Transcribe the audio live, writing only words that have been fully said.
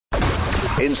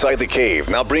Inside the Cave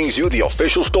now brings you the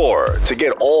official store to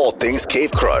get all things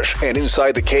Cave Crush and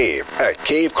Inside the Cave at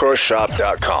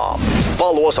cavecrushshop.com.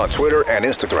 Follow us on Twitter and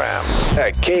Instagram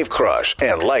at Cave Crush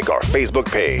and like our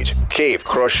Facebook page, Cave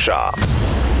Crush Shop.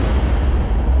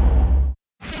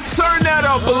 Turn that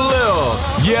up a little,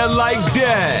 yeah, like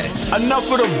that.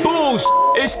 Enough of the bullshit.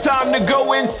 It's time to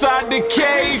go inside the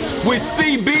cave with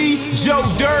CB, Joe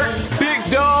Dirt, Big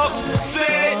Dog,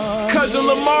 Sid, Cousin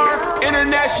Lamar,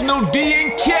 International D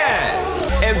and Cat,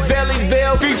 and Valley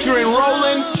Vale featuring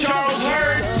Roland, Charles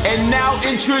Hurd, and now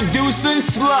introducing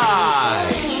Sly.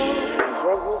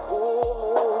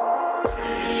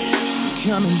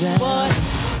 Coming down. Boy.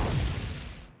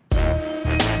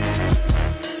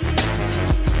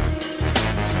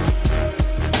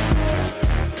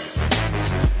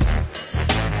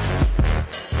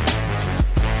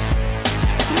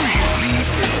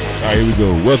 All right, here we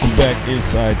go. Welcome back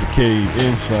Inside the Cave,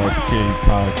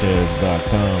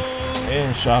 InsideTheCavePodcast.com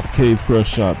and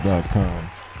ShopCaveCrushShop.com.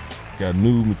 Got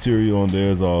new material on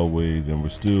there as always, and we're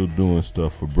still doing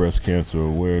stuff for Breast Cancer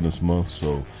Awareness Month,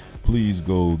 so please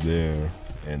go there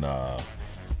and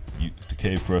to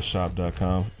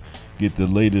CaveCrushShop.com. Get the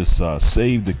latest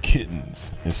Save the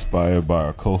Kittens, inspired by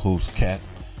our co-host Kat,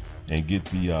 and get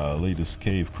the latest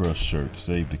Cave Crush shirt,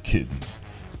 Save the Kittens,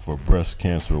 for breast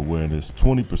cancer awareness.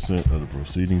 20% of the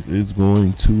proceedings is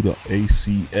going to the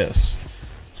ACS,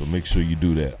 so make sure you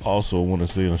do that. Also, I want to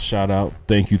say a shout out,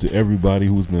 thank you to everybody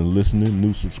who's been listening,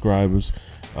 new subscribers,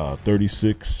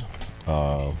 36,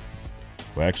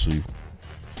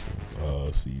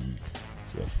 see,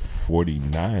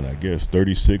 49, I guess,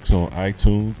 36 on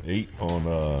iTunes, 8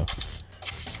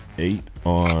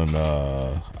 on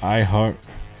iHeart,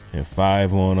 and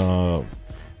 5 on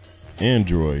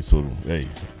Android. So hey,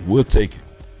 we'll take it.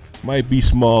 Might be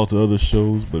small to other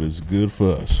shows, but it's good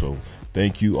for us. So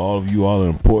thank you. All of you all are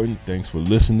important. Thanks for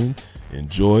listening.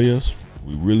 Enjoy us.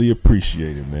 We really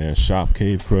appreciate it, man.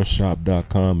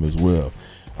 ShopCaveCrushShop.com as well.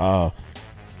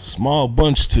 Small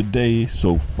bunch today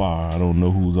so far. I don't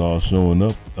know who's all showing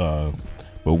up,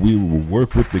 but we will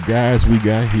work with the guys we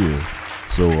got here.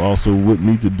 So also with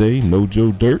me today, no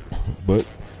Joe Dirt, but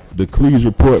the Cleves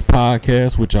Report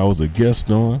podcast, which I was a guest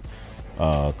on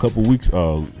a couple weeks,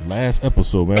 last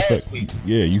episode. Matter of fact,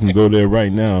 yeah, you can go there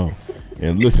right now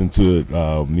and listen to it.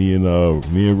 Me and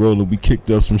Roland, we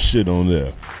kicked up some shit on there.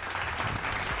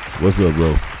 What's up,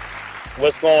 bro?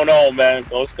 What's going on, man?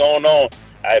 What's going on?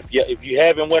 If you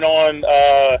haven't went on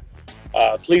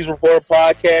Please Report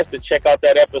podcast to check out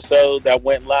that episode that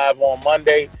went live on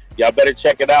Monday, y'all better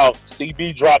check it out.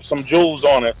 CB dropped some jewels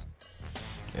on us.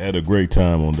 I had a great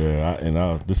time on there,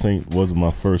 this wasn't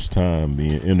my first time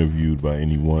being interviewed by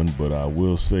anyone, but I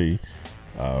will say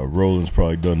Roland's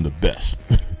probably done the best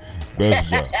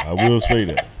job. I will say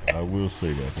that. I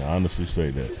honestly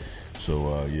say that.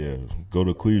 So yeah, go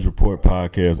to Cleves Report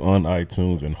podcast on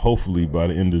iTunes, and hopefully by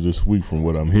the end of this week, from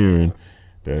what I'm hearing,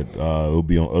 that it'll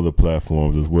be on other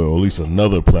platforms as well, or at least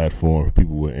another platform for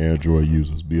people with Android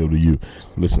users be able to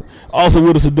listen. Also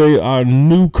with us today, our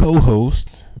new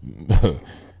co-host.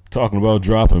 Talking about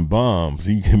dropping bombs.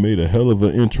 He made a hell of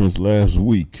an entrance last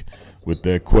week with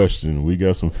that question. We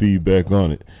got some feedback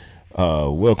on it.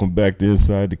 Welcome back to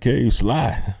Inside the Cave,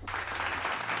 Sly.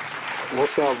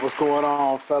 What's up? What's going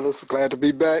on, fellas? Glad to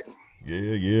be back.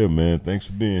 Yeah, man. Thanks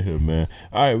for being here, man.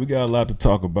 All right, we got a lot to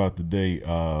talk about today.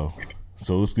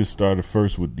 So let's get started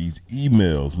first with these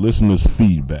emails, listeners'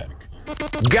 feedback.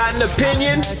 Got an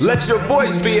opinion? Let your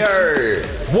voice be heard.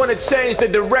 Want to change the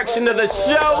direction of the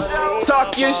show?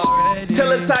 Talk your shit.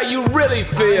 Tell us how you really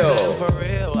feel.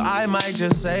 I might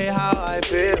just say how I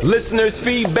feel. Listeners'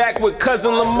 feedback with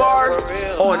Cousin Lamar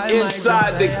on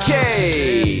Inside the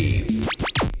Cave.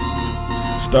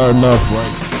 Starting off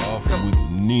with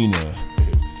Nina.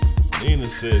 Nina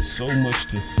says so much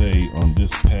to say on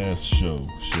this past show,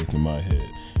 shaking my head.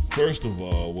 First of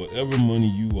all, whatever money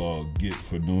you all get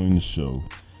for doing the show,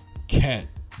 Kat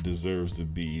deserves to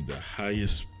be the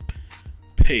highest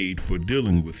paid for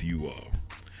dealing with you all.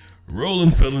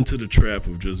 Roland fell into the trap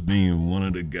of just being one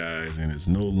of the guys, and it's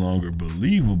no longer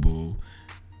believable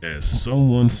as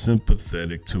someone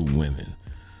sympathetic to women.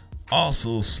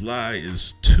 Also, Sly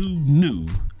is too new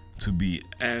to be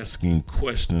asking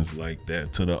questions like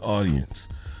that to the audience.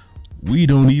 We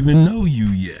don't even know you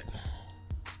yet.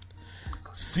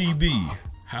 CB,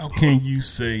 how can you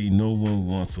say no one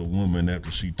wants a woman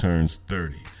after she turns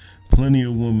 30? Plenty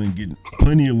of women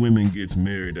gets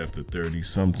married after 30,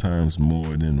 sometimes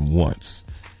more than once.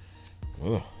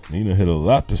 Nina had a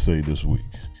lot to say this week.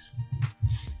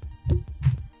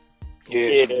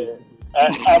 Yeah.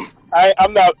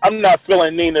 I'm not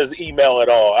feeling Nina's email at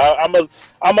all.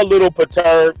 I'm a little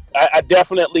perturbed. I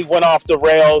definitely went off the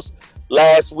rails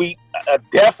last week. I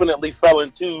definitely fell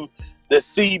into the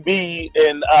CB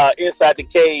and Inside the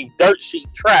Cave dirt sheet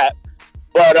trap.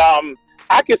 But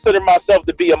I consider myself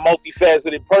to be a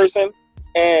multifaceted person,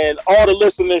 and all the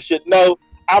listeners should know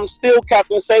I'm still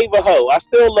Captain Save a Hoe. I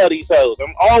still love these hoes.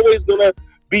 I'm always gonna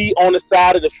be on the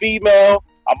side of the female.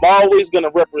 I'm always gonna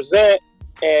represent,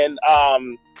 and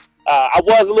I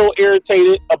was a little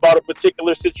irritated about a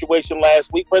particular situation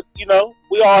last week, but you know,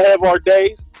 we all have our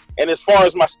days. And as far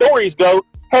as my stories go,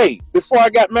 hey, before I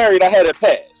got married, I had a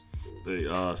past. Hey,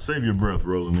 save your breath,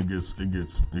 Roland. It gets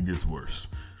worse.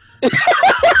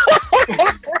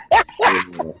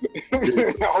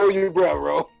 Hold your breath,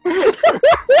 bro.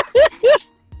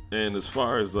 And as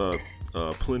far as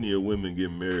plenty of women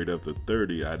get married after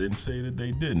 30, I didn't say that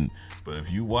they didn't. But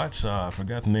if you watch, I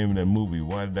forgot the name of that movie,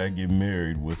 Why Did I Get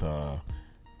Married, with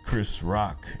Chris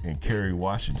Rock and Kerry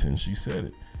Washington, she said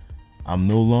it. I'm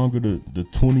no longer the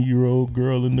 20-year-old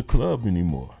girl in the club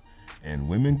anymore. And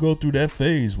women go through that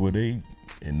phase where they,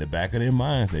 in the back of their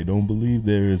minds, they don't believe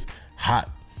they're as hot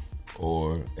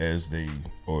or as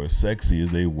sexy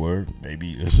as they were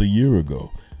maybe just a year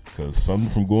ago. Because something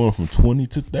from going from 20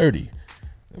 to 30,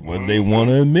 whether they want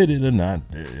to admit it or not,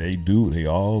 they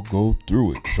all go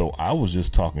through it. So I was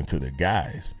just talking to the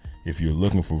guys. If you're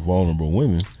looking for vulnerable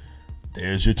women,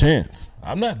 there's your chance.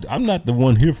 I'm not the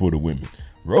one here for the women.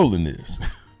 Roland is.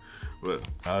 But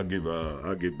I'll get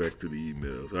back to the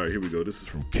emails. All right, here we go. This is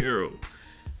from Carol.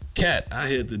 Cat, I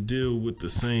had to deal with the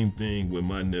same thing when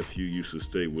my nephew used to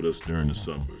stay with us during the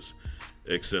summers.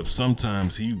 Except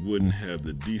sometimes he wouldn't have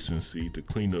the decency to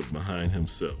clean up behind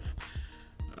himself.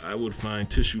 I would find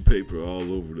tissue paper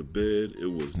all over the bed.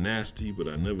 It was nasty, but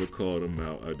I never called him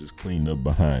out. I just cleaned up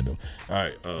behind him. All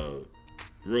right,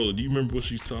 Roland, do you remember what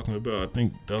she's talking about? I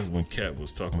think that was when Kat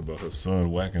was talking about her son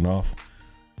whacking off.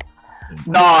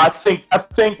 No, I think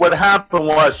what happened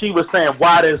was she was saying,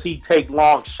 why does he take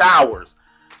long showers?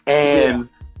 And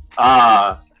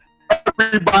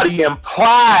everybody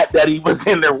implied that he was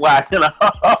in there whacking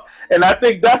off. And I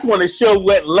think that's when the show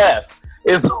went left,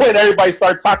 is when everybody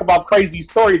started talking about crazy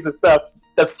stories and stuff.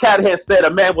 Because Cat had said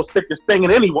a man will stick his thing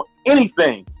in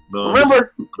anything. No,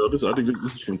 remember? I think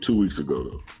this is from 2 weeks ago,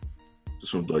 though. This is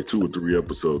from like 2 or 3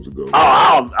 episodes ago.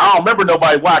 Oh, I don't remember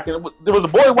nobody whacking. There was a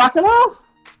boy whacking off?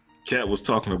 Kat was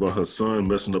talking about her son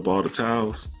messing up all the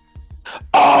towels.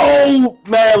 Oh,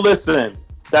 man, listen.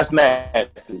 That's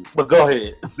nasty. But go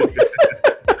ahead.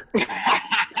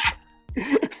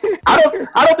 I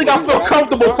don't think I feel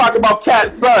comfortable talking about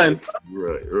Cat's son.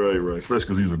 Right. Especially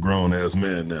because he's a grown-ass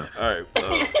man now. All right.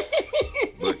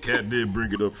 But Kat did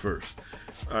bring it up first.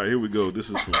 All right, here we go.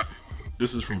 This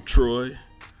is from Troy.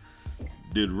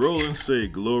 Did Roland say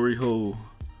glory hole?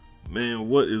 Man,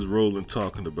 what is Roland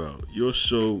talking about? Your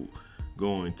show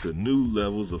going to new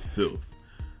levels of filth.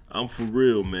 I'm for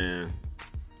real, man.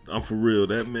 I'm for real.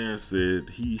 That man said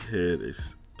he had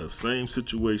a same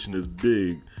situation as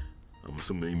Big. I'm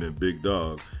assuming he meant Big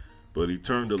Dog. But he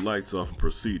turned the lights off and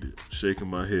proceeded, shaking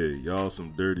my head. Y'all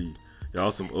some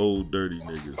old dirty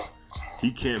niggas.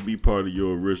 He can't be part of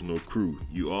your original crew.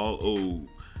 You all old,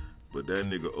 but that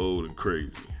nigga old and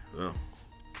crazy. Well,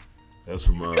 that's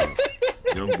from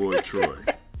young boy Troy.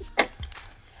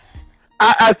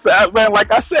 I man,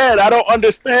 like I said, I don't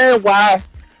understand why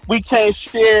we can't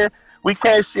share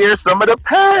some of the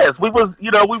past. We was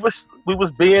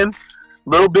being a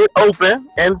little bit open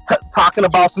and talking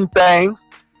about some things,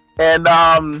 and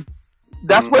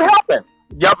that's what happened.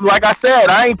 Yep, like I said,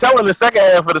 I ain't telling the second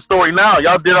half of the story now.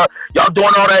 Y'all doing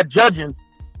all that judging.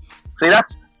 See,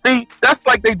 that's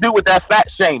like they do with that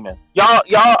fat shaming.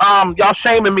 Y'all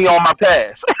shaming me on my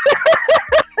past.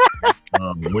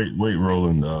 Wait,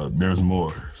 Roland. There's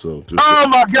more. So just oh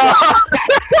my god!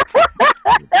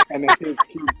 And they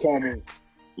keep coming.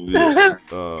 Yeah.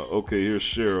 Okay, here's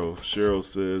Cheryl. Cheryl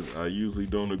says, I usually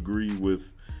don't agree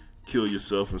with kill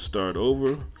yourself and start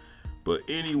over, but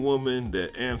any woman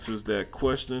that answers that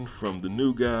question from the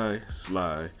new guy,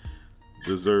 Sly,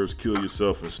 deserves kill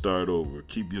yourself and start over.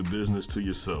 Keep your business to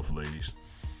yourself, ladies.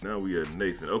 Now we have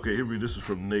Nathan. Okay, this is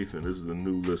from Nathan. This is a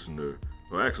new listener.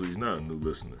 Well, actually, he's not a new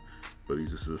listener, but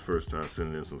this is his first time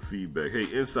sending in some feedback. Hey,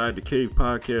 Inside the Cave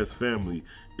podcast family,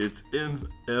 it's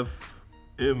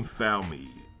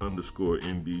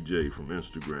MFFalme_MBJ from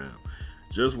Instagram.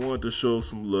 Just wanted to show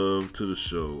some love to the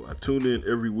show. I tune in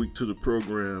every week to the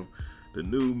program. The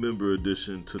new member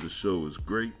addition to the show is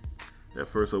great. At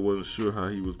first I wasn't sure how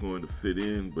he was going to fit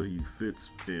in, but he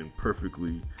fits in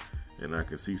perfectly and I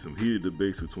can see some heated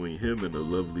debates between him and the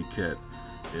lovely Cat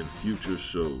in future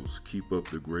shows. Keep up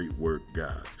the great work,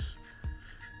 guys.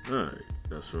 Alright,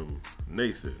 that's from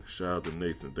Nathan. Shout out to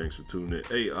Nathan. Thanks for tuning in.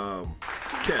 Hey,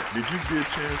 Cat, did you get a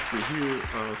chance to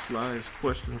hear Sly's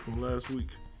question from last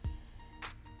week?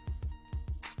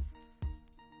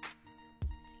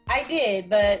 I did,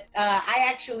 but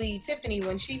Tiffany,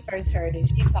 when she first heard it,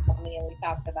 she called me and we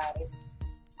talked about it.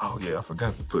 Oh yeah, I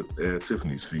forgot to add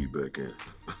Tiffany's feedback in.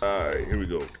 Alright, here we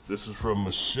go. This is from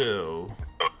Michelle.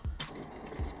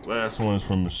 Last one is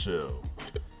from Michelle.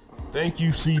 Thank you,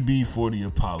 CB, for the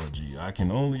apology. I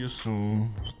can only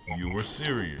assume you were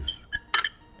serious.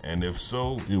 And if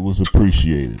so, it was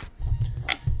appreciated.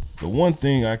 The one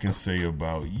thing I can say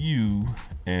about you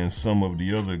and some of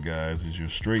the other guys is you're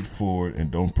straightforward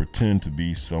and don't pretend to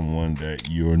be someone that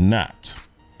you're not.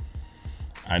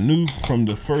 I knew from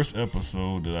the first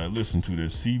episode that I listened to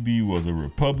that CB was a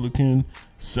Republican,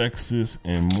 sexist,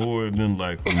 and more than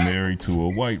likely married to a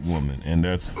white woman, and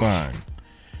that's fine.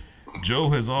 Joe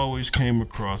has always came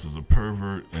across as a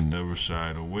pervert and never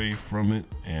shied away from it,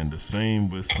 and the same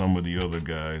with some of the other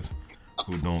guys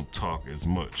who don't talk as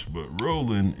much. But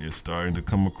Roland is starting to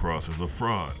come across as a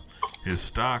fraud. His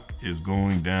stock is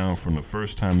going down from the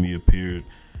first time he appeared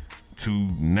to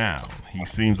now. He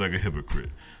seems like a hypocrite.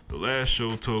 The last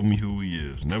show told me who he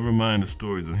is. Never mind the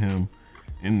stories of him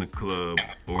in the club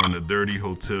or in a dirty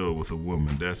hotel with a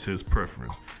woman. That's his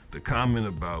preference. The comment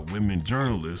about women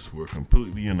journalists were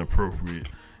completely inappropriate,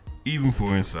 even for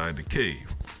Inside the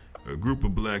Cave. A group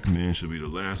of black men should be the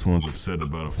last ones upset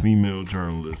about a female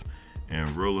journalist, and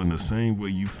rolling the same way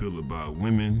you feel about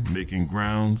women making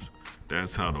grounds,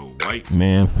 that's how the white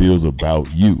man feels about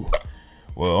you.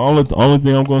 Well, the only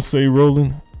thing I'm going to say,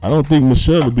 Roland, I don't think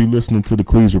Michelle will be listening to the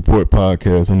Cleves Report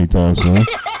podcast anytime soon.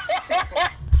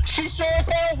 She sure as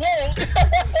hell won't.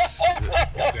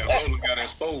 That Roland got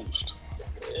exposed.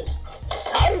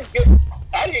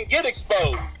 I didn't get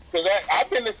exposed because I've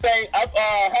been the same.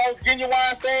 How Genuine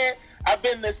said, I've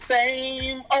been the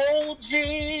same OG.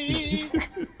 You've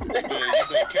been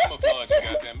camouflaging,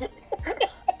 goddammit.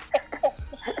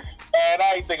 And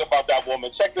I ain't think about that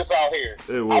woman. Check this out here.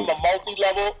 Hey, well, I'm a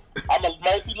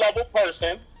multi-level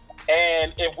person,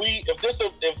 and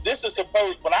if this is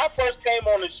supposed, when I first came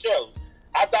on the show,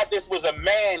 I thought this was a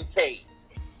man cave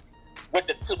with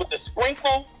the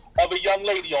sprinkle of a young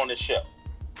lady on the show.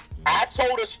 I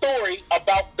told a story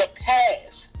about the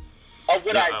past of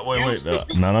what I used to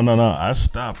be. No. I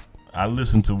stopped. I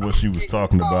listened to what she was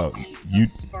talking about. You.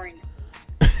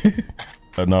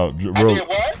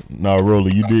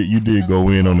 Roland, you did go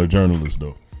in on the journalist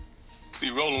though. See,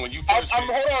 Roland, when you first hold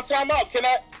on, time out. Can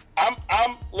I?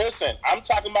 Listen. I'm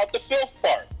talking about the filth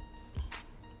part.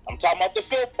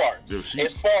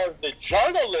 As far as the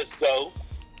journalists go,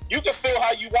 you can feel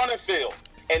how you want to feel.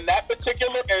 In that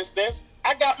particular instance,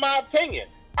 I got my opinion.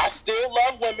 I still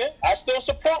love women. I still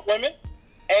support women.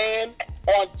 And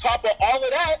on top of all of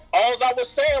that, all I was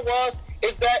saying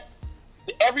is that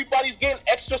everybody's getting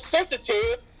extra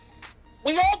sensitive.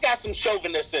 We all got some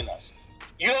chauvinist in us.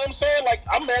 You know what I'm saying? Like,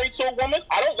 I'm married to a woman.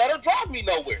 I don't let her drive me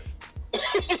nowhere.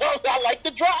 I like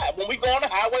to drive. When we go on the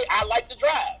highway, I like to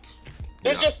drive.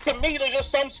 There's just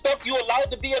some stuff you allowed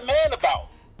to be a man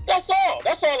about. That's all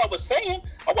I was saying.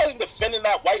 I wasn't defending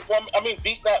that white woman. I mean,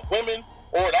 beating that woman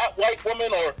or that white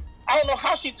woman, or I don't know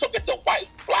how she took it to white,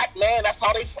 black man. That's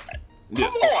how they fight.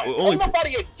 Come on. Ain't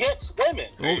nobody against women.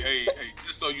 Hey,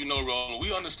 just so you know, Roland,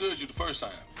 we understood you the first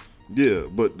time. Yeah,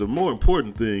 but the more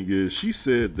important thing is she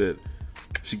said that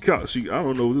she I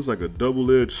don't know, this is like a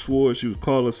double-edged sword. She was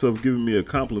calling herself giving me a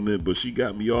compliment, but she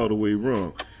got me all the way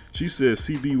wrong. She said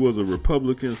CB was a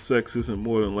Republican, sexist, and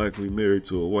more than likely married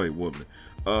to a white woman.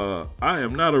 I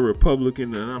am not a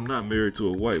Republican, and I'm not married to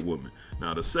a white woman.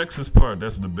 Now, the sexist part,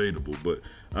 that's debatable, but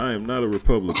I am not a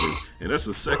Republican, and that's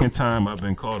the second time I've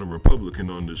been called a Republican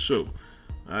on this show.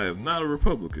 I am not a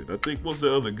Republican. I think, what's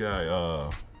the other guy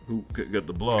who got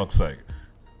the blog site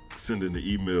sending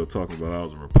the email talking about I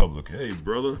was a Republican? Hey,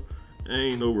 brother, I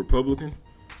ain't no Republican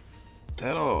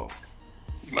at all.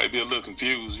 You might be a little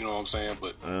confused, you know what I'm saying,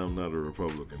 but I am not a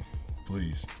Republican.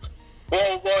 Please.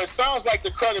 Well, it sounds like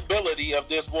the credibility of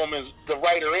this woman's, the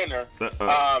writer in her,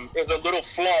 is a little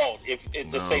flawed,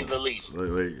 to say the least.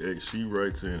 Like, she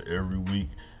writes in every week.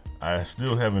 I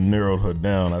still haven't narrowed her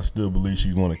down. I still believe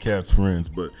she's one of Cat's friends,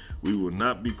 but we will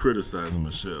not be criticizing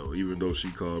Michelle, even though she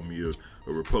called me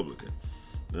a Republican.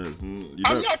 I'm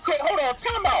not. Hold on,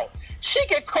 time out. She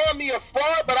can call me a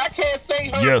fraud, but I can't say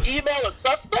her email a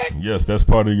suspect. Yes, that's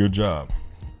part of your job.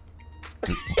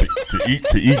 To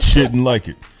eat shit and like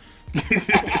it.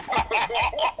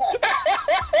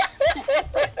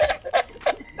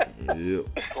 Yep.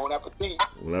 Bon appetit.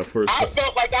 When I first I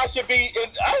felt like I should be.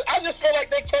 I just felt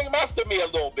like they came after me a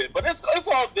little bit, but it's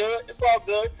all good. It's all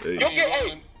good. Hey.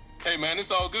 Hey man,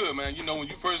 it's all good, man. You know, when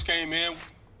you first came in,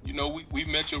 you know, we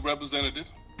met your representative.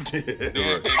 And then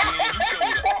you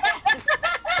showed up.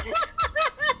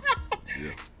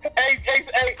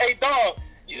 Hey, dog.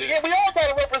 Yeah, we all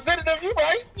got a representative. You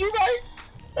right.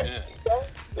 Yeah.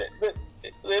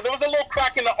 There was a little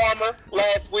crack in the armor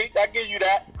last week. I give you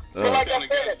that. So like I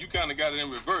said, you kind of got it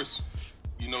in reverse.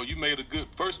 You know, you made a good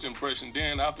first impression.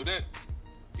 Then after that,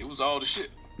 it was all the shit.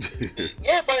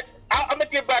 Yeah, but I'm gonna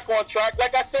get back on track.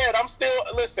 Like I said, I'm still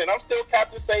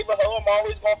Captain Save-A-Ho. I'm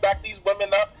always gonna back these women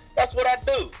up. That's what I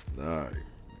do. All right.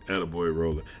 Attaboy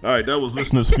rolling. All right, that was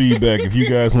listeners' feedback. If you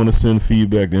guys want to send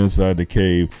feedback to Inside the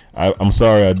Cave, I'm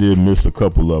sorry I did miss a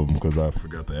couple of them because I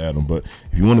forgot to add them. But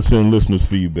if you want to send listeners'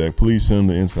 feedback, please send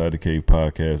them to Inside the Cave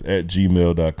Podcast at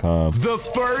gmail.com. The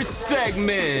first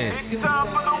segment. It's time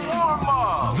for the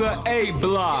warm-up. The A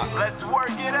block. Let's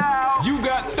work it out. You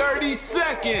got 30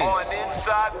 seconds. On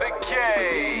Inside the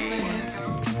Cave.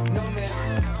 No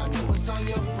man, I know what's on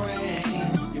your brain.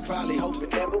 You probably hope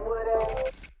it never would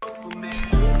have.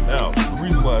 Now, the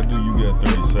reason why I do you got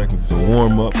 30 seconds is a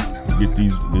warm up. Get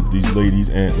these ladies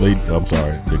and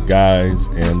the guys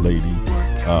and lady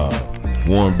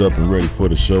warmed up and ready for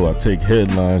the show. I take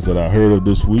headlines that I heard of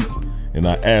this week and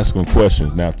I ask them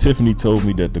questions. Now, Tiffany told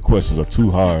me that the questions are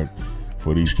too hard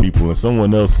for these people, and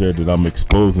someone else said that I'm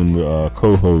exposing the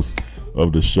co-host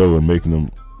of the show and making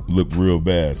them look real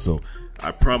bad. So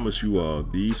I promise you all,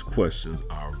 these questions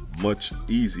are much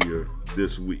easier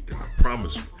this week. I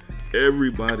promise you.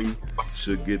 Everybody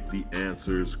should get the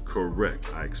answers correct.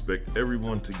 I expect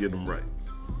everyone to get them right.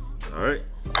 All right?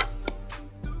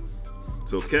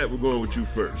 So, Kat, we're going with you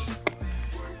first.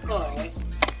 Of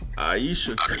course.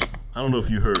 Ayesha, I don't know if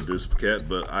you heard this, Kat,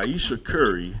 but Ayesha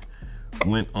Curry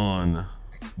went on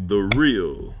The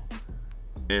Real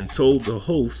and told the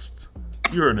host,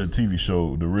 you heard of the TV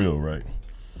show The Real, right?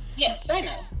 Yes, I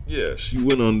know. Yeah, she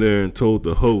went on there and told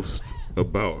the host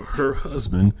about her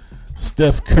husband,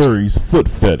 Steph Curry's foot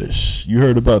fetish. You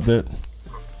heard about that?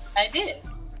 I did.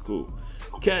 Cool.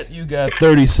 Kat, you got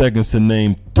 30 seconds to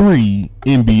name 3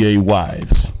 NBA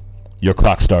wives. Your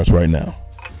clock starts right now.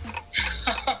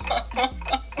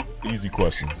 Easy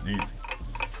questions. Easy.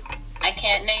 I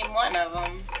can't name one of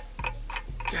them.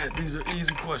 Kat, these are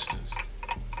easy questions.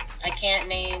 I can't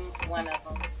name one of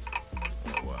them.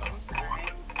 Oh, wow. I'm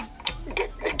sorry.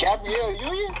 Gabrielle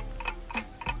Union?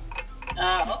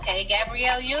 Okay,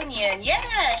 Gabrielle Union.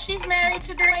 Yeah, she's married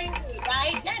to Dwayne Wade,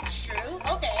 right? That's true.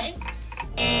 Okay.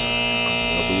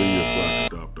 I believe your clock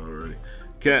stopped already.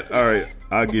 Kat, all right,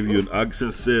 I'll give you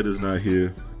since Sid is not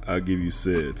here, I'll give you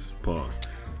Sid's. Pause.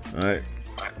 All right.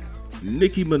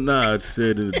 Nicki Minaj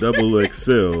said in the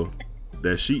XXL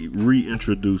that she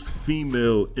reintroduced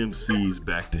female MCs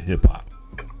back to hip hop.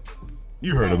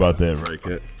 You heard about that, right,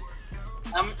 Kat?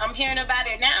 I'm hearing about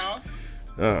it now.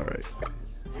 All right.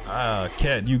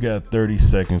 Kat, you got 30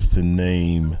 seconds to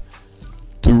name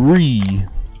 3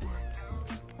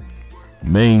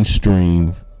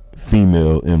 mainstream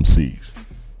female MCs.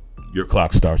 Your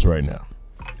clock starts right now.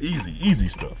 Easy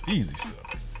stuff. 3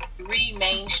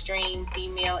 mainstream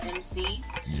female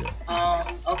MCs. Yeah.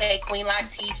 Okay, Queen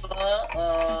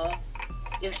Latifah.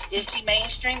 Is she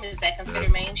mainstream? Is that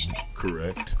considered mainstream?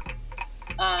 Correct.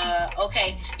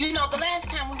 Okay. You know, the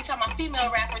last time we were talking about female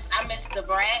rappers, I missed the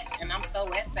Brat, and I'm so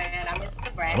West Side. I missed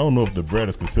the Brat. I don't know if the Brat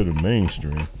is considered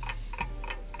mainstream.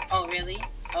 Oh, really?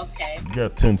 Okay. You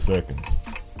got 10 seconds.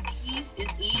 Is Eve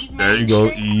mainstream? There you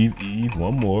go, Eve.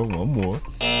 One more. Nicki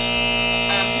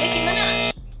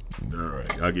Minaj. All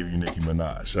right, I'll give you Nicki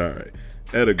Minaj. All right.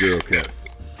 Atta girl, Kat.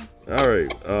 All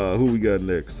right, who we got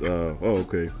next?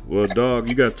 Okay. Well, Dog,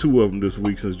 you got 2 of them this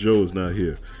week since Joe is not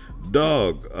here.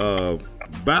 Dog,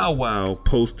 Bow Wow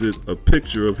posted a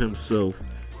picture of himself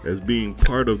as being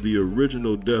part of the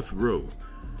original Death Row.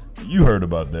 You heard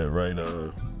about that, right,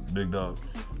 Big Dog?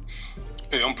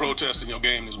 Hey, I'm protesting your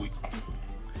game this week.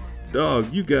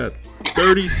 Dog, you got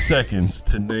 30 seconds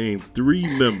to name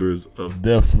 3 members of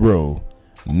Death Row,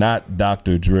 not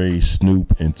Dr. Dre,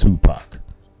 Snoop, and Tupac.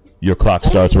 Your clock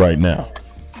starts right now.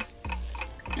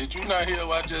 Did you not hear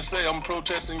what I just say? I'm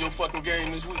protesting your fucking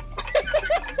game this week.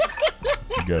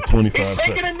 You got 25 seconds.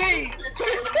 Taking a knee.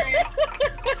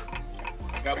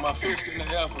 I got my fist in the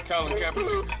air for Colin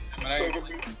Kaepernick.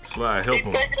 Slide, help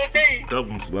him. Taking a knee. Help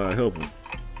him, Slide, help him.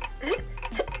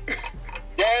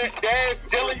 Daz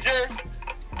Dillinger.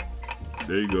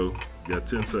 There you go. You got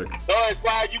 10 seconds. All right,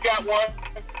 Slide, you got one.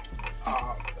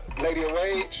 Lady of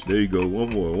Rage. There you go. One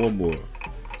more.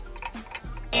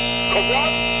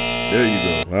 Corrupt. There you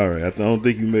go. All right. I don't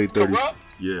think you made 30. Corrupt?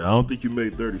 Yeah, I don't think you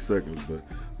made 30 seconds, but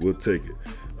we'll take it.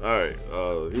 All right.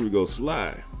 Here we go.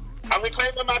 Sly. I'm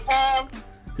reclaiming my time.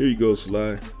 Here you go,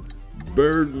 Sly.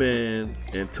 Birdman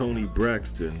and Toni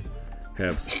Braxton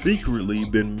have secretly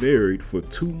been married for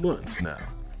 2 months now.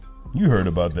 You heard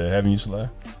about that, haven't you, Sly?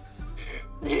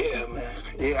 Yeah, man.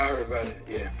 Yeah, I heard about it.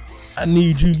 Yeah. I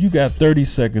need you. You got 30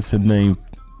 seconds to name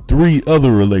 3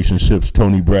 other relationships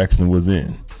Toni Braxton was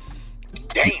in.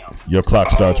 Damn. Your clock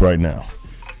starts right now.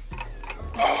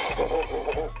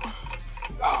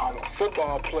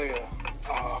 Football player.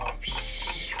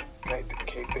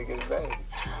 Can't think of his name.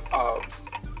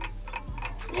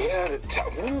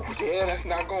 That's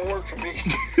not gonna work for me.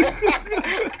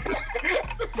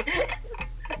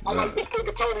 I like to think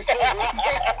of Tony Silver.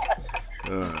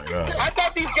 I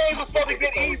thought these games were supposed to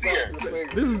get easier.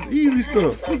 This is easy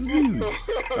stuff. This is easy. All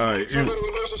right. She's in a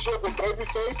relationship with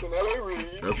Babyface and L.A.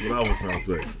 Reid. That's what I was gonna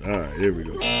say. All right, here we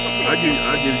go. I'll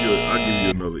give you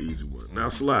another easy one. Now,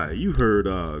 Sly, you heard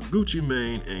Gucci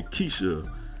Mane and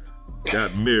Keisha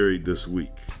got married this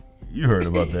week. You heard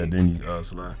about that, didn't you,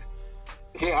 Sly?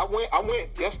 Yeah, I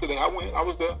went yesterday. I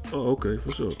was there. Oh, okay,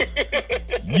 for sure.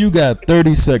 You got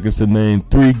 30 seconds to name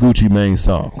 3 Gucci Mane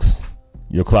songs.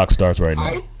 Your clock starts right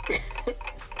now.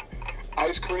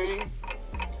 Ice Cream.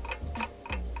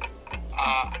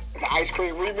 The Ice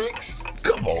Cream remix.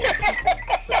 Come on.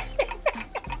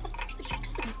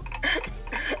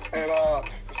 And the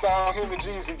song him and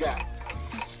Jeezy got.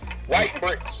 White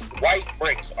bricks.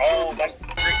 All white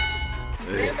bricks.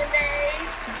 Lemonade.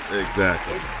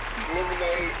 Exactly.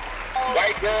 Lemonade.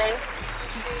 White girl.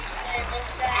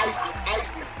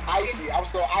 Icy. I'm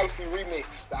so icy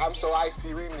remix. I'm so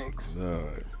icy remix.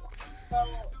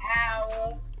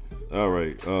 All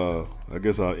right. I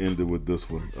guess I'll end it with this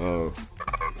one.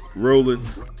 Roland.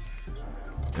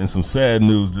 And some sad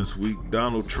news this week.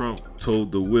 Donald Trump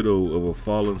told the widow of a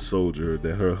fallen soldier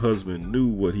that her husband knew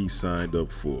what he signed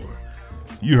up for.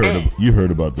 You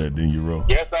heard about that, didn't you, Ro?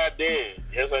 Yes, I did.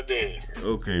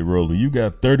 Okay, Roland, you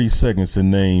got 30 seconds to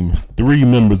name 3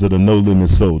 members of the No Limit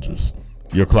Soldiers.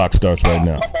 Your clock starts right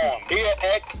now. Come on. Mia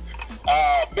X,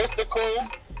 Mystical,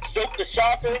 Silk the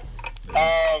Shocker,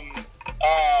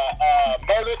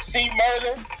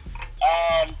 Murder,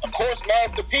 of course,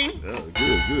 Master P. Yeah,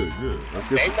 good. I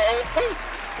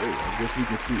guess we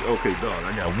can see. Okay, dog,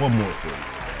 I got one more for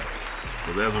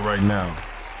you. But as of right now,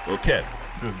 well, Cat,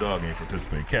 since dog ain't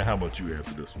participating, Cat, how about you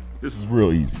answer this one? This is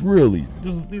real easy.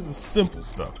 These are simple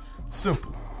stuff.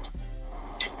 Simple.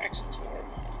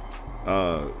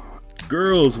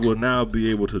 Girls will now be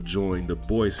able to join the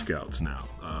Boy Scouts now.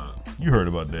 You heard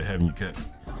about that, haven't you, Cat?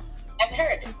 I've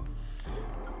heard it.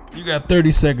 You got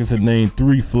 30 seconds to name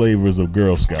 3 flavors of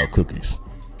Girl Scout cookies.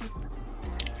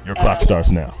 Your clock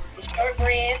starts now. The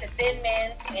shortbread, the Thin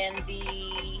Mints, and the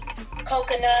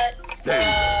coconuts. There you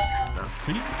go. Now,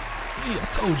 see, I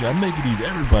told you, I'm making these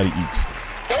everybody eats.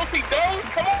 Dosey Does?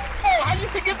 Come on, how you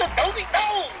forget the Dosey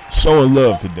Does? Showing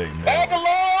love today, man. Bag of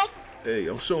logs? Hey,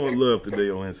 I'm showing love today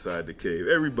on Inside the Cave.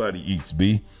 Everybody eats,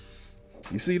 B.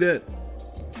 You see that?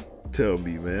 Tell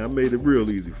me, man. I made it real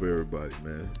easy for everybody,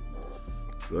 man.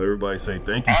 So everybody say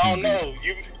thank you, I don't CB. know.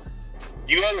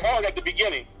 You had it hard at the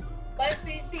beginning. But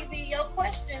see, CB, your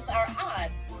questions are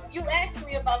odd. You asked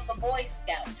me about the Boy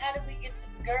Scouts. How did we get to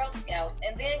the Girl Scouts?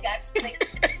 And then got to think.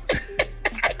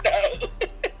 I know.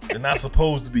 They're not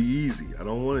supposed to be easy. I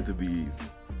don't want it to be easy.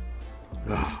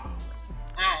 All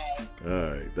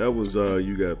right. That was,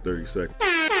 you got 30 seconds.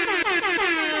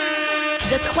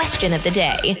 The question of the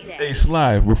day. Hey,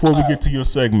 Sly, before we get to your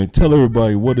segment, tell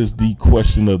everybody what is the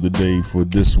question of the day for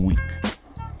this week.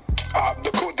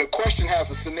 The question has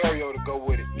a scenario to go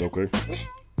with it. Okay.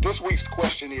 This week's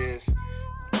question is,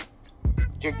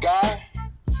 your guy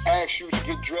asks you to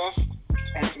get dressed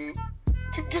and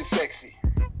to get sexy.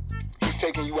 He's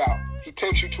taking you out. He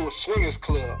takes you to a swingers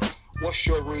club. What's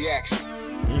your reaction?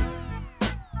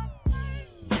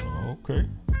 Okay.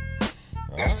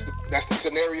 That's the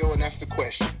scenario and that's the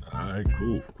question. All right,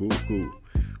 cool.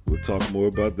 We'll talk more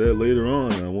about that later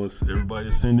on. I want everybody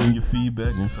to send in your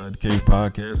feedback inside the Cave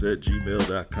Podcast at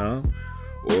gmail.com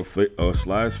or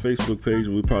Sly's Facebook page,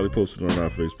 and we'll probably post it on our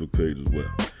Facebook page as well.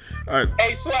 All right.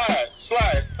 Hey,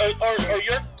 Sly, are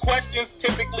your questions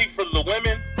typically for the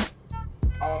women?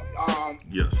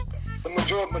 Yes. The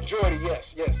majority,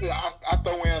 yes. Yeah, I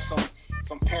throw in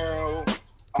some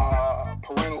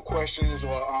parental questions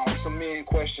or some men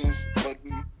questions, but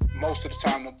most of the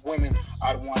time the women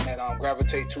are the one that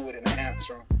gravitate to it and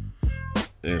answer them.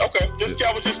 Okay,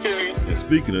 I was just curious. And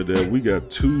speaking of that, we got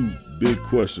 2 big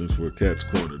questions for Cat's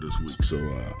Corner this week. So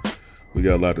We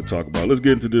got a lot to talk about. Let's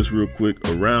get into this real quick.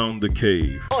 Around the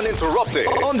Cave. Uninterrupted,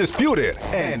 undisputed,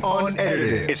 and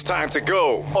unedited. It's time to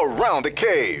go Around the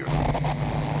Cave.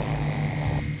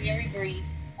 Very brief.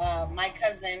 My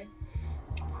cousin,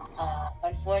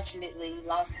 unfortunately,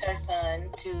 lost her son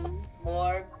to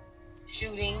more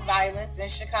shooting violence in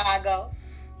Chicago.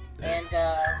 And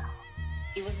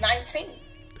he was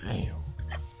 19. Damn.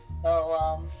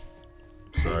 So,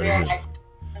 Sorry. real life,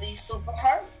 really super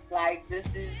hurt. Like,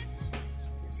 this is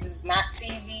not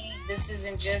TV. This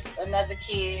isn't just another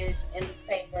kid in the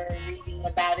paper reading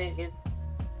about it. It's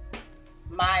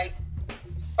my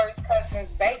first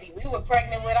cousin's baby. We were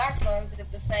pregnant with our sons at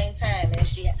the same time, and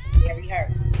she had to bury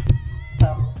hers. So,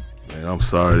 Man, I'm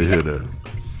sorry to hear that.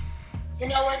 you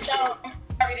know what, y'all? I'm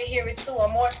sorry to hear it too.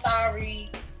 I'm more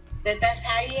sorry that that's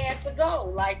how he had to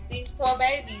go. Like, these poor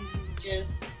babies is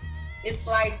just, it's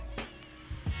like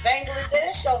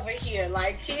Bangladesh over here.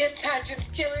 Like, kids are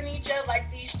just killing each other, like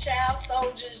these child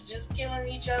soldiers just killing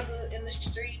each other in the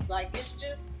streets. Like, it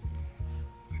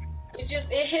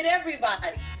hit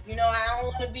everybody. You know, I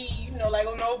don't want to be, like,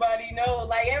 oh, nobody knows.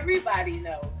 Like, everybody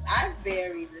knows. I've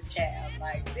buried a child.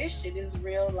 Like, this shit is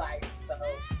real life. So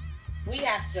we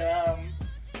have to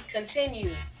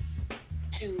continue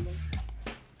to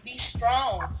be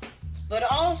strong, but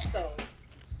also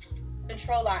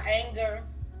control our anger,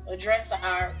 address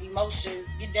our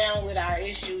emotions, get down with our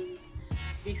issues,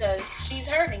 because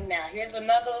she's hurting now. Here's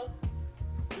another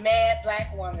mad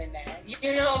black woman now.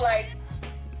 You know, like,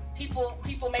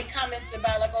 people make comments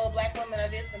about, like, oh, black women are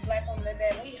this and black women are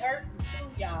that. We hurting too,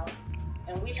 y'all.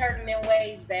 And we hurting in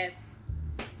ways that's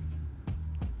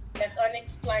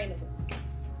unexplainable.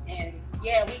 And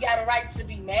yeah, we got a right to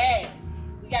be mad.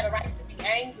 We got a right to be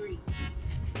angry.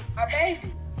 Our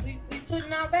babies, we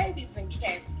putting our babies in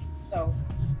caskets. So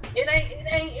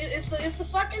it's a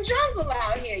fucking jungle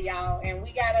out here, y'all. And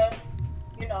we gotta,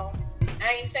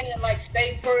 I ain't saying, like,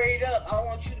 stay prayed up. I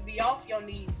want you to be off your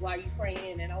knees while you're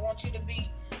praying, and I want you to be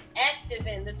active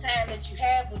in the time that you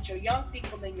have with your young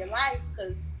people in your life,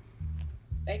 because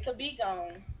they could be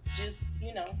gone. Just,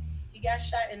 he got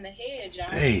shot in the head, y'all.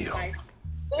 Damn. Like,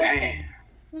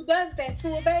 who does that to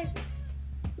a baby?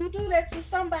 Who do that to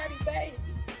somebody, baby?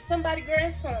 Somebody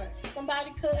grandson,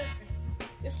 somebody cousin.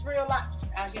 It's real life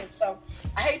out here. So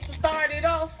I hate to start it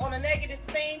off on a negative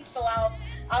thing, so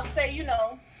I'll say,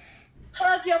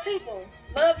 hug your people,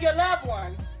 love your loved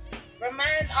ones,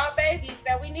 remind our babies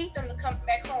that we need them to come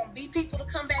back home. Be people to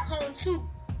come back home too.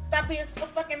 Stop being so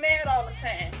fucking mad all the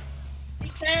time. Be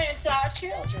kind to our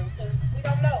children, because we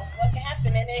don't know what can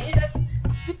happen. And it hit us,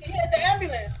 you can hear the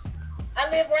ambulance. I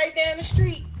live right down the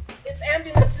street. This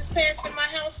ambulance is passing my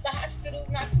house. The hospital's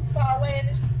not too far away, and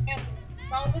it's ambulance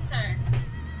all the time.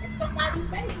 It's somebody's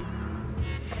babies.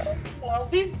 So,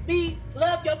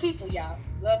 love your people, y'all.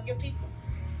 Love your people.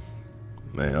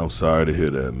 Man, I'm sorry to hear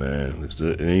that, man. Is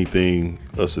there anything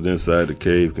us at Inside the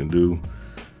Cave can do?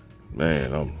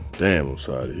 Man, I'm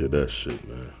sorry to hear that shit,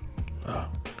 man. Ah.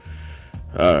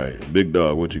 All right, Big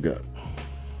Dog, what you got?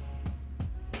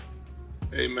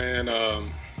 Hey, man, I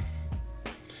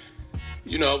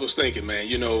was thinking, man,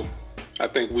 I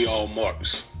think we all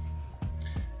marks.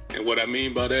 And what I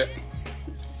mean by that,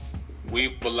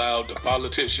 we've allowed the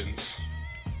politicians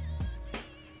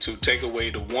to take away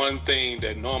the one thing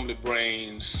that normally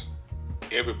brings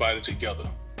everybody together,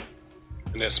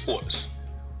 and that's sports.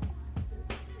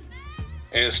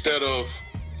 And instead of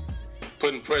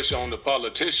putting pressure on the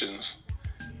politicians,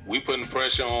 we putting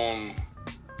pressure on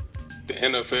the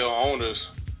NFL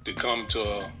owners to come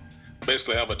to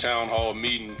basically have a town hall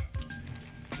meeting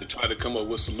to try to come up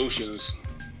with solutions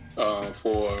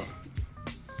for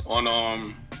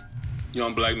unarmed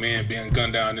young black men being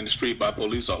gunned down in the street by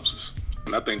police officers.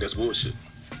 And I think that's bullshit,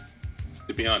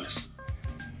 to be honest.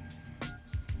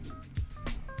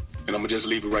 And I'm gonna just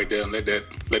leave it right there and let that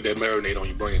marinate on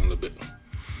your brain a little bit.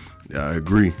 Yeah, I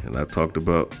agree. And I talked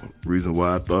about reason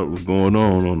why I thought it was going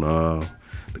on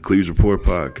the Cleves Report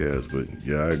podcast. But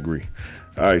yeah, I agree.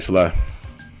 All right, Sly.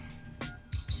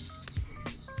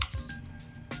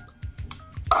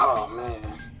 Oh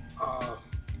man,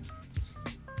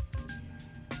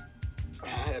 I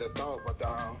had a thought, but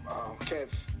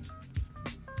Cat's,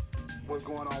 what's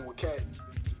going on with Cat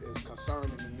is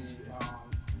concerning to me.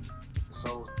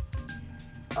 So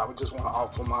I would just want to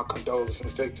offer my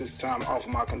condolences. Take this time to offer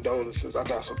my condolences. I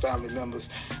got some family members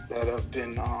that have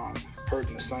been hurt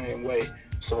in the same way.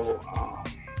 So,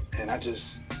 and I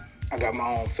got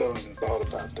my own feelings and thought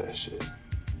about that shit.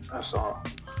 That's all.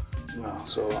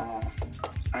 So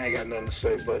I ain't got nothing to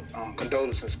say, but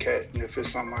condolences, Cat. And if it's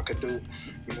something I could do,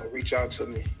 reach out to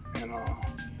me, and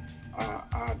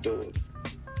I'll do it.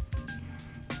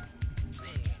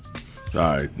 All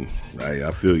right.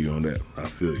 I feel you on that. I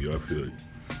feel you.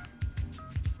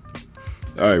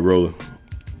 All right, Roller.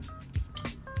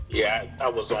 Yeah, I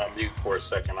was on mute for a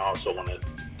second. I also want to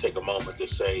take a moment to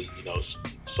say,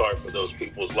 sorry for those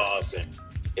people's loss. And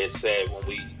it's sad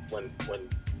when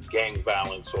gang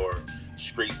violence or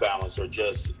street violence or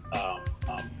just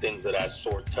things of that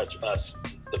sort touch us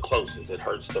the closest. It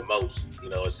hurts the most.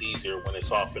 It's easier when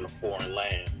it's off in a foreign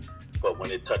land, but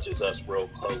when it touches us real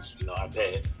close, I've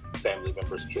had family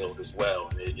members killed as well,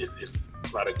 and it's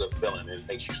not a good feeling. It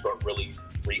makes you start really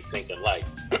rethinking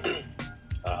life.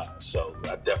 So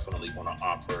I definitely want to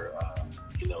offer,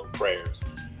 prayers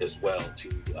as well to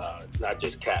not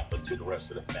just Cat, but to the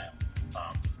rest of the family.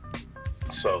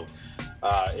 So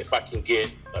if I can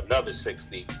get another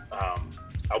 60,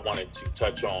 I wanted to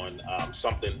touch on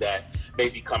something that may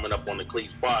be coming up on the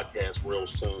Cleats podcast real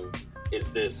soon, is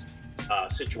this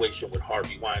situation with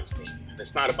Harvey Weinstein. And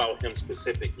it's not about him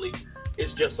specifically.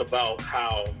 It's just about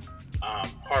how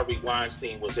Harvey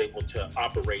Weinstein was able to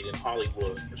operate in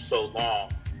Hollywood for so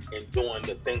long and doing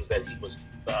the things that he was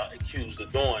accused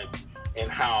of doing,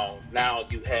 and how now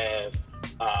you have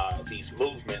these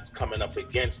movements coming up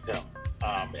against him.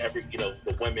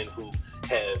 The women who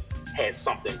have had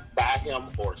something by him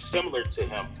or similar to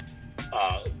him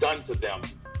done to them,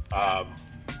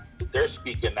 they're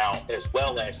speaking out, as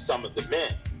well as some of the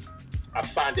men. I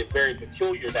find it very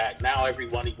peculiar that now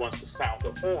everybody wants to sound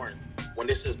the horn when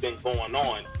this has been going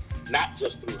on, not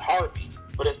just through Harvey,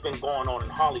 but it's been going on in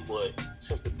Hollywood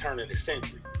since the turn of the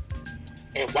century.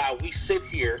 And while we sit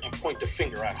here and point the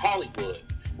finger at Hollywood,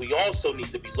 we also need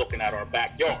to be looking at our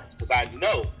backyards, because I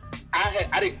know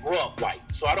I didn't grow up white,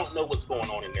 so I don't know what's going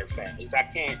on in their families.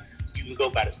 You can go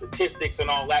by the statistics and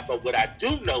all that, but what I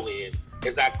do know is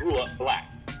I grew up black.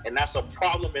 And that's a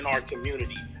problem in our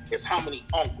community, is how many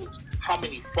uncles, how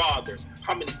many fathers,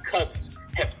 how many cousins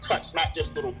have touched not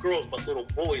just little girls, but little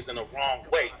boys in the wrong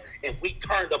way. And we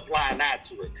turned a blind eye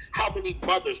to it. How many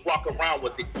mothers walk around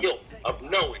with the guilt of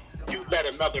knowing you let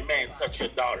another man touch your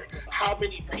daughter? How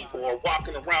many people are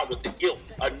walking around with the guilt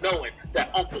of knowing that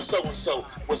Uncle so-and-so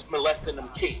was molesting them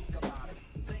kids?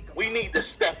 We need to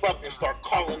step up and start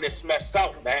calling this mess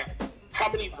out, man. How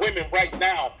many women right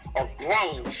now are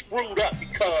grown, screwed up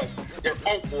because their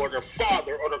uncle or their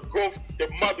father or their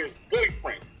mother's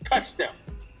boyfriend touched them?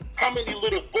 How many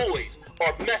little boys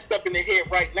are messed up in the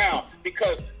head right now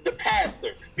because the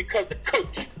pastor, because the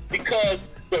coach, because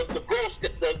the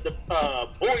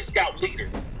Boy Scout leader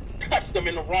touched them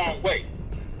in the wrong way?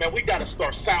 Man, we got to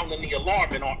start sounding the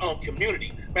alarm in our own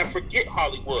community. Man, forget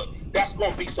Hollywood. That's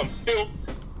going to be some filth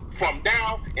from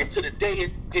now until the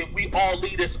day that we all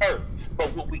leave this earth.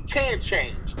 But what we can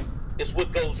change is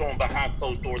what goes on behind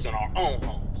closed doors in our own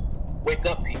homes. Wake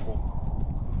up, people.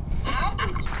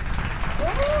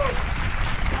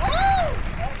 Oh,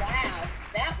 wow.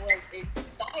 That was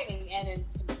exciting and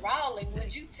enthralling.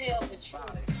 Would you tell the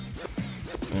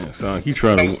truth? Man, sound like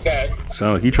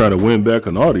he trying to win back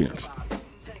an audience.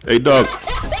 Hey, dog.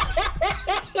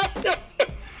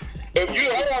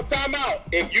 Hold on, time out.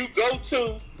 If you go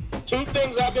to two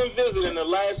things I've been visiting the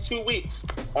last 2 weeks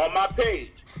on my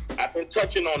page, I've been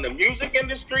touching on the music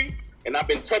industry and I've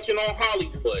been touching on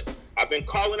Hollywood. I've been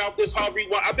calling out this Harvey.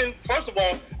 I've been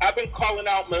calling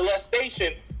out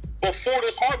molestation before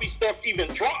this Harvey stuff even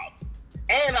dropped.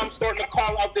 And I'm starting to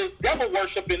call out this devil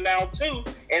worshiping now too.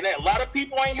 And a lot of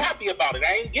people ain't happy about it.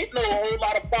 I ain't getting a whole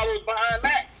lot of followers behind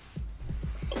that,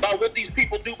 about what these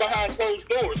people do behind closed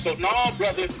doors. So nah,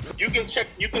 brother, you can check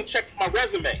my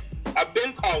resume. I've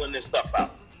been calling this stuff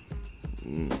out.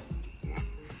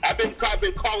 I've been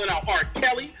calling out R.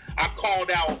 Kelly. I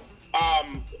called out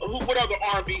what other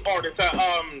R&B artists?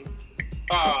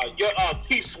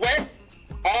 Keith Sweat.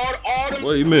 All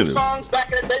them songs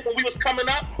back in the day when we was coming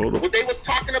up. What they was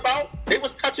talking about, they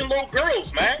was touching little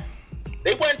girls, man.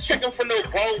 They wasn't checking for no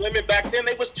grown women back then.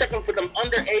 They was checking for them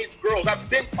underage girls. I've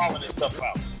been calling this stuff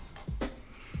out.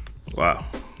 Wow.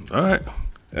 All right.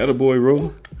 Attaboy,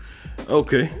 Roller.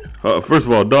 Okay. First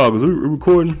of all, dog, is we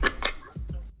recording?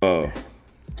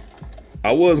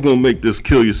 I was going to make this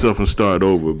kill yourself and start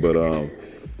over, but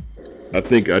I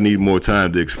think I need more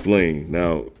time to explain.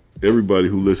 Now, everybody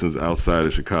who listens outside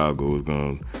of Chicago is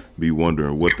going to be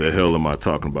wondering what the hell am I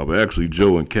talking about. But actually,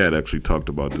 Joe and Kat actually talked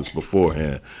about this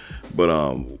beforehand. But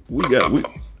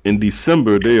in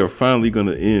December, they are finally going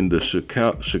to end the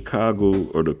Chicago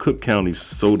or the Cook County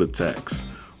soda tax,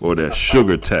 or that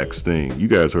sugar tax thing. You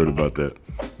guys heard about that,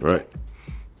 right?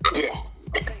 Yeah.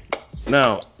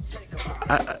 Now,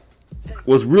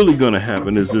 what's really going to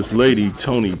happen is this lady,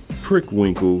 Toni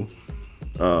Preckwinkle,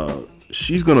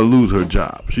 she's going to lose her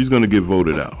job. She's going to get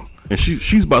voted out. And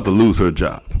she's about to lose her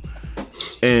job.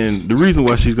 And the reason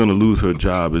why she's going to lose her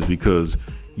job is because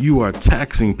you are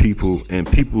taxing people,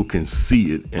 and people can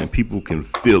see it and people can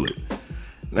feel it.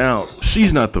 Now,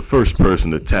 she's not the first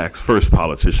politician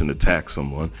to tax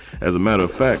someone. As a matter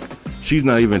of fact, she's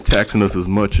not even taxing us as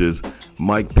much as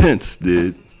Mike Pence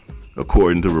did,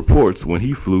 according to reports, when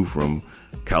he flew from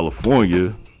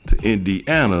California to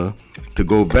Indiana to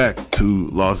go back to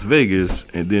Las Vegas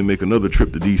and then make another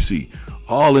trip to DC,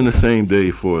 all in the same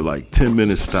day for like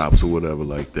 10-minute stops or whatever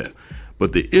like that.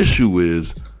 But the issue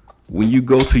is, when you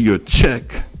go to your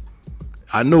check,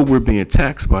 I know we're being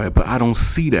taxed by it, but I don't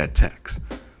see that tax.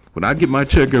 When I get my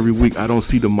check every week, I don't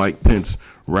see the Mike Pence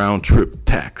round trip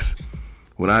tax.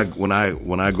 When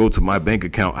I go to my bank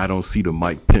account, I don't see the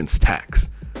Mike Pence tax.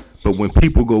 But when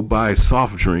people go buy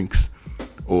soft drinks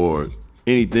or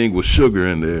anything with sugar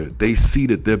in there, they see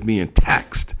that they're being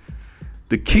taxed.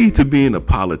 The key to being a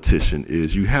politician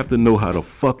is you have to know how to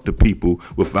fuck the people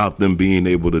without them being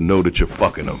able to know that you're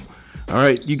fucking them. All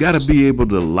right, you got to be able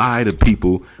to lie to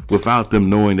people without them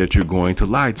knowing that you're going to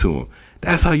lie to them.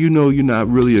 That's how you know you're not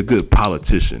really a good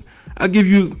politician. I'll give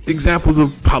you examples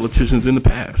of politicians in the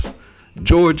past.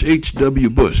 George H.W.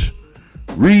 Bush,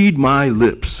 read my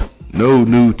lips, no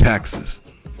new taxes.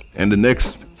 And the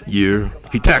next year,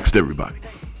 he taxed everybody.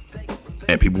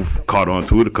 And people caught on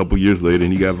to it a couple years later,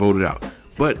 and he got voted out.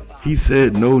 But he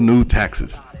said no new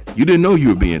taxes. You didn't know you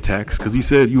were being taxed because he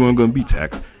said you weren't going to be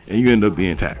taxed, and you ended up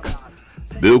being taxed.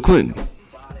 Bill Clinton,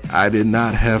 I did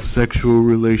not have sexual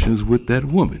relations with that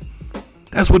woman.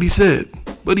 That's what he said,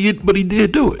 but he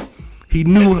did do it. He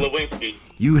knew it.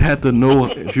 You have to know,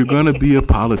 if you're going to be a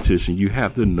politician, you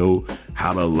have to know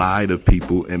how to lie to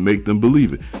people and make them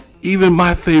believe it. Even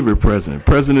my favorite president,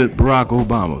 President Barack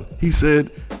Obama, he said,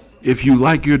 if you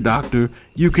like your doctor,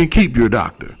 you can keep your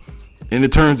doctor. And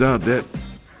it turns out that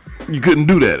you couldn't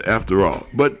do that after all.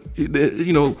 But,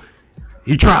 you know,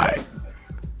 he tried.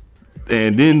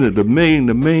 And then the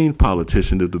main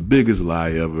politician, the biggest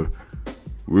lie ever,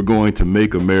 we're going to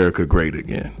make America great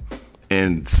again.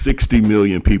 And 60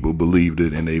 million people believed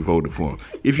it and they voted for him.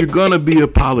 If you're going to be a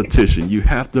politician, you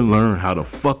have to learn how to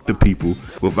fuck the people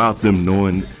without them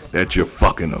knowing that you're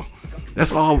fucking them.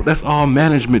 That's all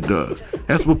management does.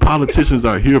 That's what politicians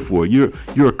are here for. You're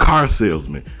a car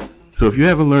salesman. So if you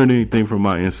haven't learned anything from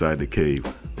my Inside the Cave,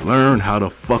 learn how to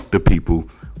fuck the people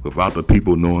without the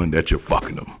people knowing that you're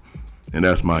fucking them. And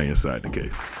that's my Inside the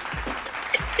Cave.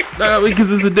 Nah,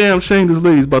 because it's a damn shame this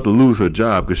lady's about to lose her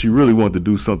job because she really wanted to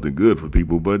do something good for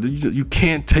people, but you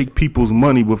can't take people's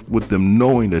money with them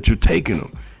knowing that you're taking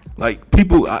them. Like,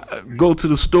 people go to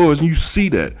the stores and you see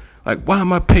that. Like, why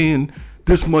am I paying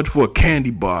this much for a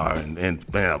candy bar and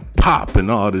pop and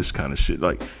all this kind of shit?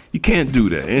 Like, you can't do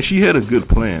that. And she had a good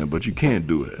plan, but you can't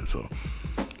do that. So,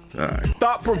 all right.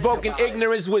 Thought-provoking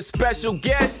ignorance with special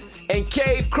guests and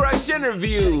Cave Crush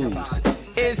interviews.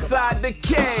 Inside the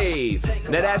Cave.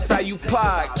 Now that's how you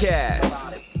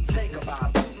podcast. Think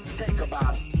about it. Think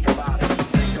about it.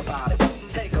 Think about it.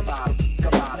 Think about it.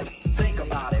 Think about it. Think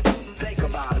about it. Think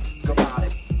about it. Think about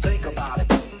it. Think about it.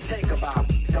 Think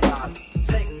about it.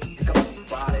 Think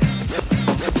about it.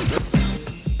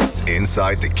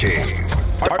 Inside the Cave.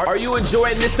 Are you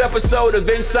enjoying this episode of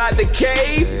Inside the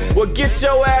Cave? Well, get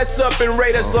your ass up and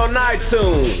rate us on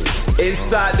iTunes.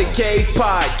 Inside the Cave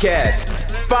Podcast.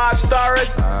 5-star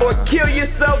us or kill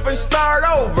yourself and start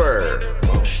over.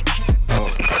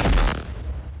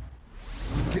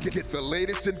 Get the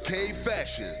latest in cave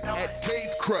fashion at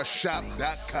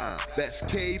cavecrushshop.com. That's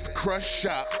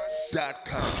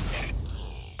cavecrushshop.com.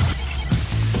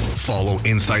 Follow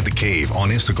Inside the Cave on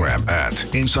Instagram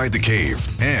at Inside the Cave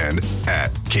and at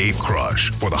Cave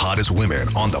Crush for the hottest women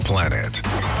on the planet.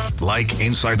 Like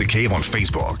Inside the Cave on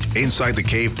Facebook, Inside the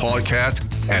Cave Podcast,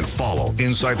 and follow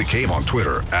Inside the Cave on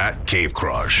Twitter at Cave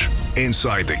Crush.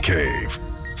 Inside the Cave.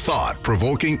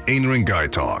 Thought-provoking ignorant guy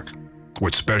talk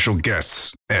with special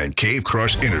guests and Cave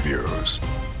Crush interviews.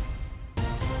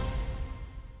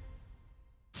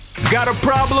 Got a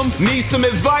problem? Need some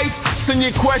advice? Send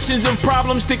your questions and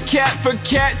problems to Cat for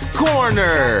Cat's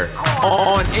Corner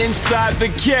on Inside the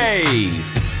Cave.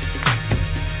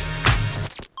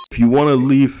 If you want to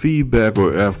leave feedback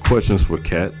or have questions for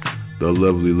Cat, the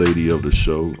lovely lady of the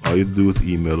show, all you do is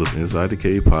email us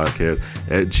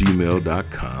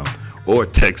insidethecavepodcast@gmail.com or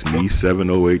text me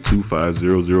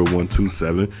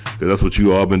 708-250-0127 because that's what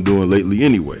you all been doing lately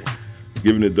anyway,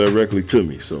 giving it directly to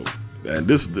me. So, and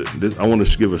this I want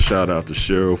to give a shout out to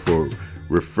Cheryl for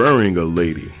referring a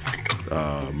lady,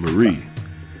 Marie.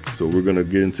 So we're going to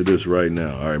get into this right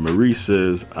now. All right, Marie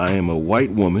says, I am a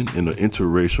white woman in an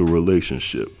interracial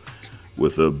relationship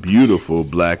with a beautiful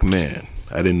black man.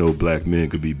 I didn't know black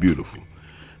men could be beautiful.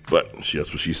 But that's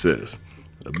what she says.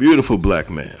 A beautiful black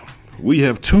man. We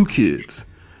have 2 kids.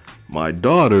 My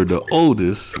daughter, the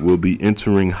oldest, will be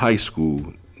entering high school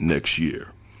next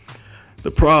year.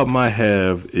 The problem I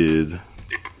have is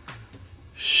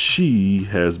she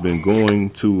has been going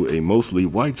to a mostly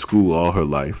white school all her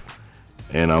life,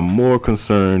 and I'm more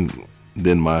concerned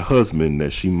than my husband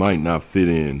that she might not fit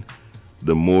in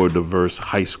the more diverse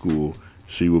high school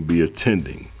she will be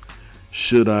attending.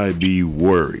 Should I be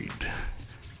worried?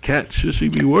 Kat, should she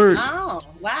be worried? Oh,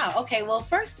 wow. Okay, well,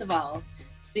 first of all,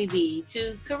 CB,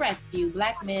 to correct you,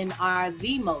 black men are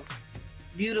the most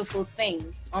beautiful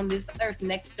thing on this earth,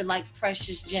 next to like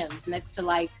precious gems, next to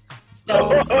like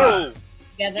stones. Oh,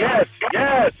 Together.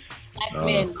 yes. Black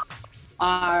men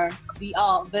are the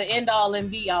end all and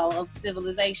be all of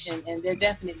civilization, and they're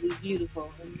definitely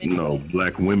beautiful. No,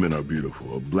 black women are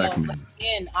beautiful. Black men. Black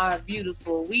men are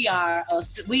beautiful. We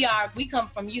come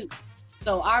from you,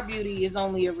 so our beauty is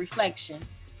only a reflection.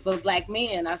 But black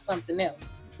men are something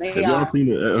else. Have y'all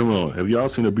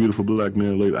seen a beautiful black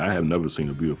man lately? I have never seen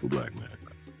a beautiful black man.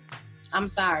 I'm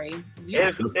sorry. Hey,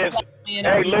 listen.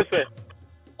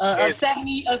 A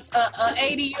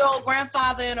 80-year-old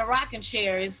grandfather in a rocking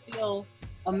chair is still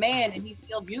a man, and he's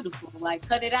still beautiful. Like,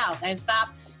 cut it out and stop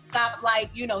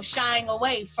like, shying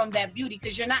away from that beauty,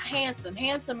 because you're not handsome.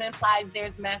 Handsome implies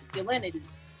there's masculinity,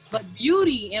 but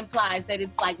beauty implies that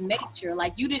it's like nature.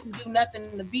 Like, you didn't do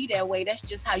nothing to be that way. That's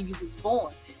just how you was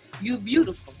born. You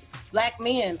beautiful. Black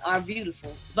men are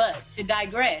beautiful. But to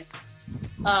digress,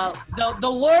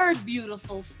 the word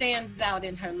beautiful stands out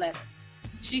in her letter.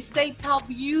 She states how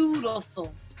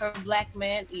beautiful her black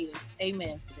man is.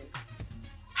 Amen, sis.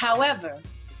 However,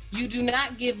 you do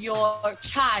not give your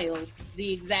child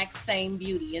the exact same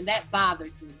beauty, and that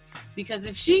bothers me. Because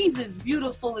if she's as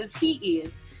beautiful as he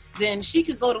is, then she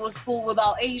could go to a school with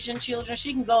all Asian children.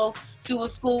 She can go to a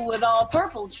school with all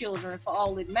purple children, for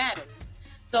all it matters.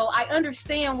 So I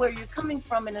understand where you're coming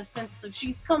from, in a sense of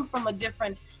she's come from a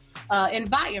different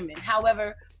environment.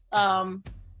 However,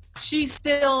 she's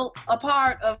still a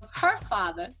part of her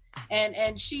father,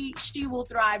 and she will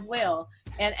thrive well.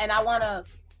 And I want to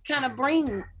kind of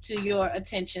bring to your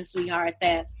attention, sweetheart,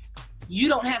 that you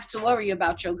don't have to worry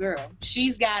about your girl.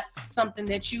 She's got something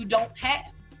that you don't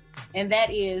have, and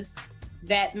that is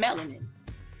that melanin.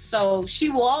 So she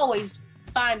will always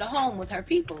find a home with her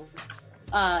people.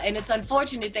 And it's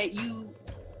unfortunate that you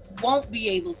won't be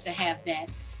able to have that.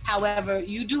 However,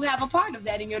 you do have a part of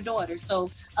that in your daughter. So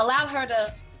allow her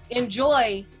to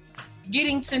enjoy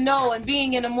getting to know and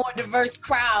being in a more diverse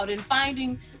crowd and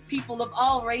finding people of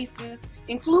all races,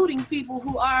 including people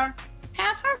who are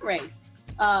half her race,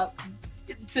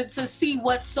 to see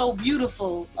what's so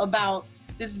beautiful about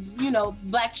this,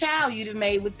 black child you've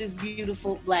made with this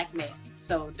beautiful black man.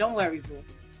 So don't worry, boo.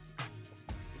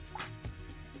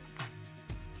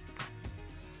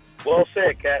 Well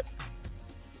said, Kat.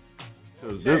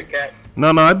 Hold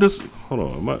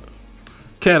on.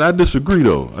 Kat, I disagree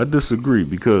though. I disagree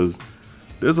because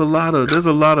there's a lot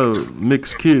of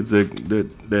mixed kids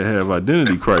that have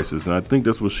identity crisis, and I think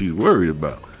that's what she's worried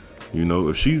about.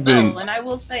 If she's been. And I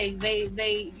will say they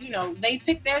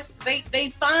pick they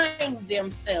find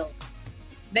themselves.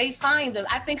 They find them.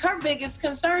 I think her biggest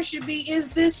concern should be, is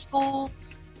this school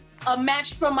a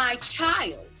match for my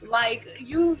child? Like,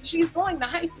 she's going to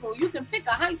high school. You can pick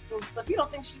a high school. So if you don't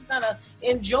think she's gonna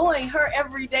enjoy her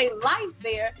everyday life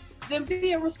there, then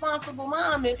be a responsible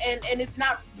mom. And it's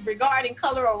not regarding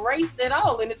color or race at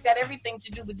all. And it's got everything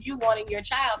to do with you wanting your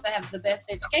child to have the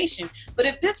best education. But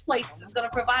if this place is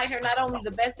gonna provide her not only the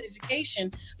best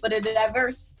education, but a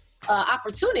diverse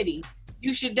opportunity,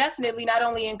 you should definitely not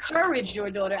only encourage your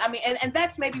daughter. I mean, and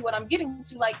that's maybe what I'm getting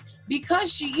to. Like,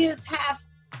 because she is half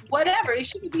whatever,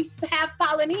 she could be half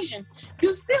Polynesian,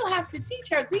 you still have to teach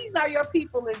her these are your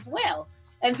people as well.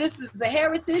 And this is the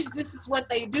heritage, this is what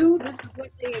they do, this is what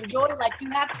they enjoy. Like, you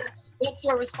have to, that's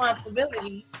your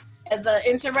responsibility as an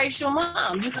interracial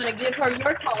mom. You're going to give her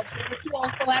your culture, but you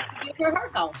also have to give her her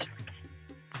culture.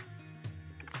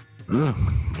 All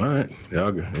right.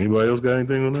 Anybody else got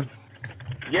anything on that?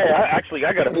 Yeah, I actually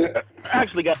got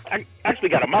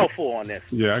a mouthful on this.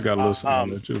 Yeah, I got a little something on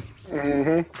that too.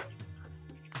 Mm-hmm.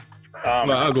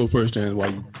 Well, I'll go first, then, while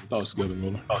you thoughts together,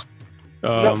 Roller.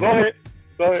 No, go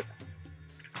ahead.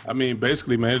 I mean,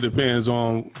 basically, man, it depends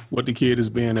on what the kid is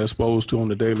being exposed to on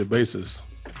a daily basis.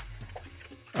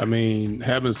 I mean,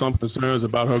 having some concerns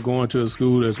about her going to a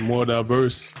school that's more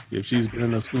diverse, if she's been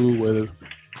in a school where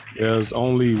there's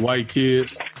only white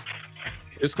kids,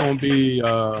 it's going to be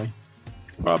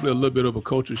probably a little bit of a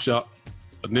culture shock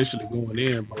initially going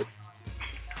in, but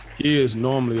kids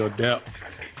normally adapt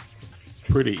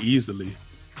pretty easily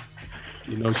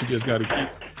You know, she just got to keep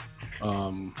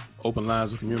open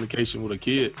lines of communication with a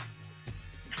kid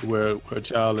where her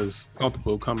child is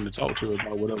comfortable coming to talk to her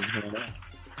about whatever's going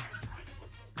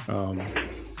on.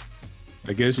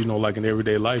 I guess, you know, like in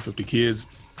everyday life, if the kid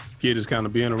is kind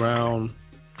of being around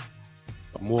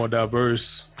a more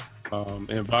diverse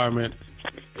environment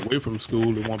away from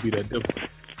school, it won't be that difficult.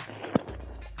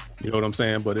 You know what I'm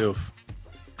saying? But if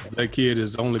that kid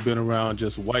has only been around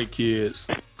just white kids,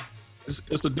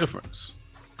 it's a difference.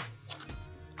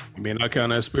 I mean, I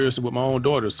kind of experienced it with my own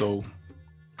daughter, so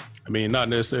I mean, not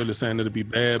necessarily saying it'll be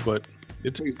bad, but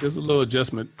there's a little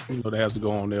adjustment, you know, that has to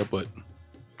go on there. But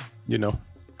you know,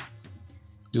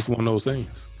 just one of those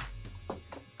things.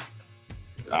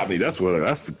 I mean, that's what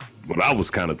I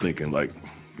was kind of thinking, like,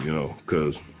 you know,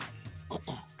 because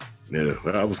yeah,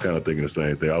 I was kind of thinking the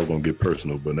same thing. I was gonna get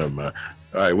personal, but never mind.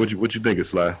 All right, what you thinking,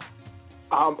 Sly?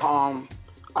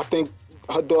 I think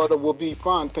her daughter will be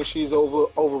fine. I think she's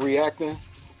overreacting.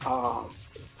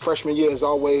 Freshman year is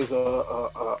always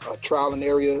a trial and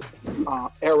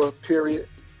error period.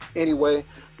 Anyway,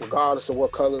 regardless of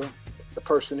what color the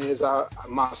person is,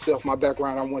 my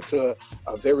background, I went to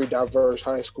a very diverse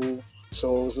high school,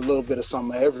 so it was a little bit of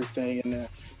some of everything in there.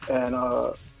 And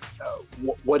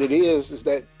what it is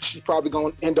that she's probably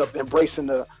going to end up embracing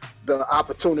the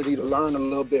opportunity to learn a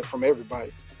little bit from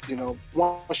everybody. You know,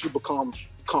 once you become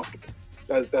comfortable,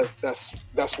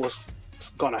 that's what's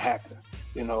going to happen.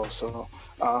 You know, so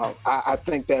I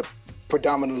think that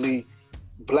predominantly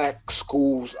black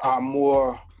schools are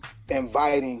more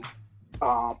inviting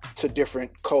to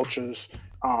different cultures,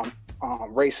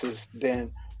 races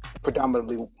than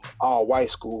predominantly all white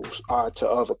schools are to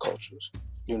other cultures.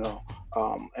 You know,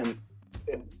 and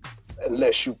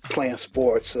unless you playing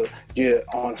sports or you're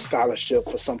on a scholarship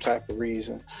for some type of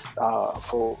reason,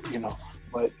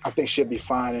 but I think she'll be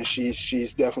fine, and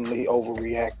she's definitely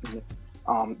overreacting.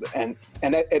 And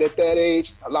at that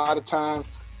age, a lot of times,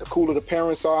 the cooler the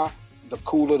parents are, the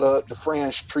cooler the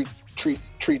friends treat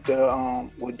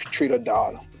a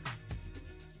daughter.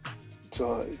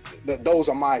 So those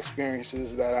are my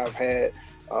experiences that I've had,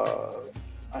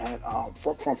 and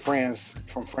from friends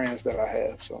that I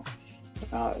have. So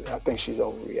I think she's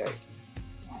overreacting.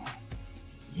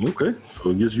 Okay,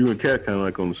 so I guess you and Kat kind of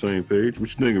like on the same page. What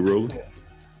you thinking, Roland?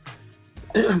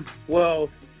 Yeah. Well,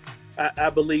 I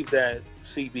believe that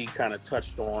CB kind of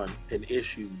touched on an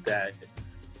issue that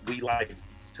we like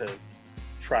to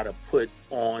try to put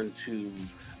on to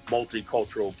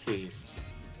multicultural kids,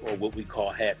 or what we call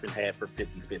half and half or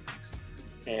 50-50s.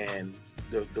 And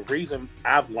the reason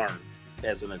I've learned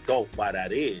as an adult why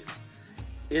that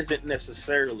isn't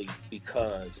necessarily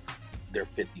because they're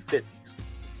 50-50s.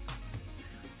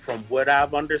 From what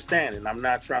I've understand, and I'm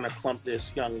not trying to clump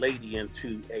this young lady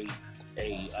into a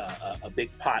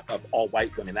big pot of all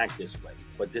white women act this way,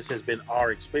 but this has been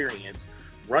our experience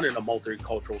running a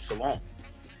multicultural salon,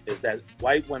 is that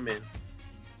white women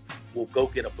will go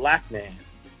get a black man,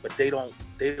 but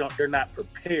they're not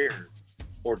prepared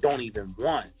or don't even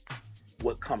want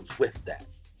what comes with that.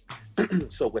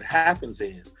 So what happens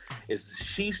is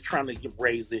she's trying to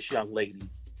raise this young lady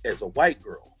as a white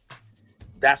girl.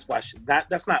 That's why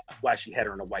that's not why she had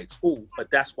her in a white school, but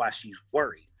that's why she's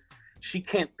worried. She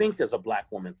can't think as a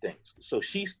black woman thinks. So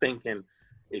she's thinking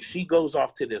if she goes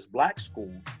off to this black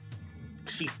school,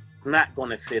 she's not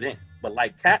going to fit in. But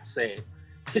like Kat said,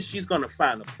 she's going to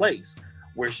find a place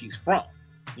where she's from.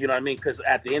 You know what I mean? Because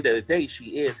at the end of the day,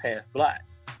 she is half black.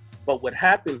 But what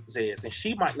happens is, and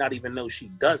she might not even know she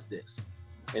does this,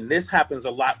 and this happens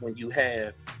a lot when you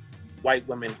have white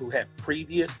women who have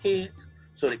previous kids.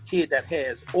 So the kid that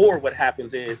has, or what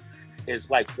happens is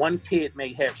like one kid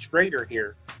may have straighter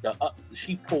hair,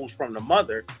 she pulls from the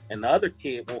mother, and the other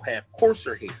kid will have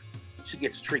coarser hair. She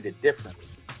gets treated differently.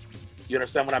 You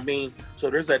understand what I mean? So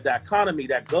there's a dichotomy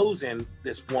that goes in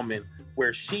this woman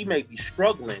where she may be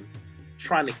struggling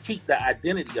trying to keep the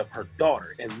identity of her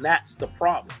daughter, and that's the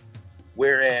problem.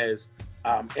 Whereas,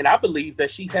 and I believe that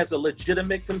she has a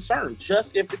legitimate concern.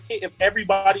 Just if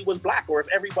everybody was black or if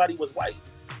everybody was white,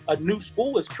 a new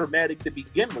school is traumatic to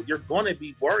begin with. You're going to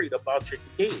be worried about your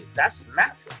kid. That's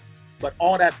natural. But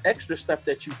all that extra stuff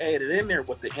that you added in there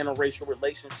with the interracial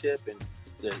relationship and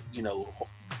the,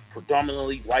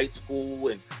 predominantly white school,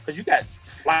 and because you got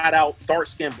flat out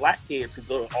dark-skinned black kids who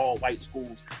go to all white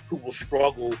schools who will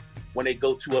struggle when they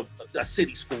go to a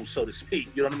city school, so to speak.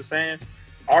 You know what I'm saying?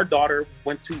 Our daughter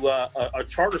went to a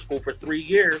charter school for 3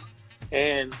 years,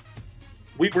 and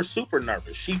we were super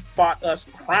nervous. She fought us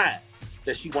crying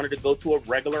that she wanted to go to a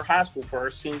regular high school for her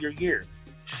senior year.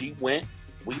 She went,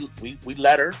 we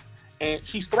let her, and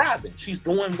she's thriving. She's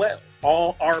doing well.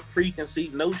 All our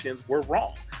preconceived notions were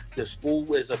wrong. The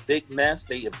school is a big mess.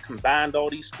 They have combined all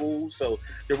these schools, so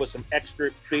there was some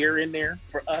extra fear in there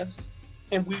for us,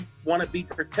 and we want to be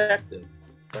protective.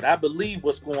 But I believe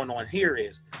what's going on here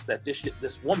is that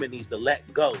this woman needs to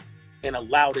let go and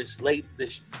allow this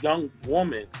young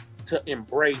woman to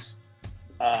embrace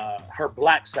her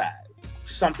black side,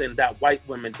 something that white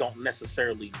women don't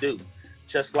necessarily do.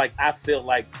 Just like I feel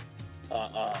like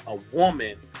a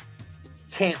woman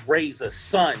can't raise a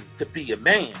son to be a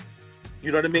man.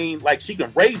 You know what I mean? Like, she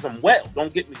can raise him well,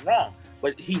 don't get me wrong,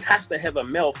 but he has to have a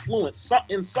male fluence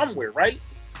in somewhere, right?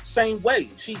 Same way,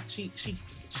 she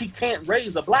can't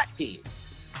raise a black kid.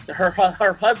 Her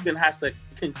husband has to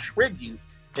contribute,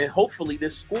 and hopefully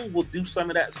this school will do some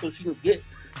of that so she can get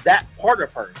that part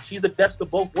of her. She's the best of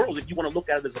both worlds if you want to look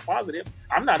at it as a positive.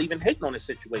 I'm not even hating on this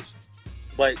situation.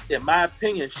 But in my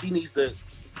opinion, she needs to,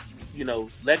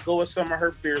 let go of some of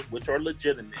her fears, which are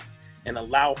legitimate, and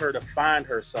allow her to find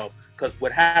herself. Because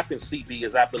what happens, CB,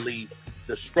 is I believe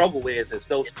the struggle is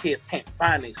those kids can't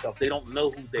find themselves. They don't know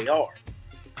who they are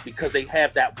because they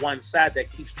have that one side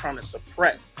that keeps trying to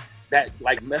suppress that,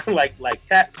 like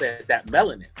Kat said, that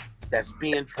melanin that's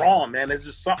being drawn, man. There's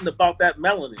just something about that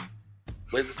melanin.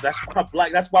 But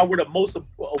that's why we're the most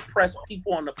oppressed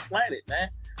people on the planet, man.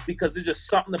 Because there's just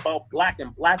something about black,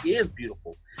 and black is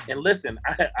beautiful. And listen,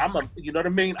 I'm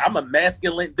a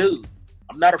masculine dude.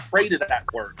 I'm not afraid of that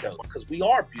word, though, because we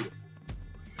are beautiful.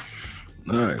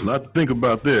 All right, a lot to think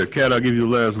about there. Kat, I'll give you the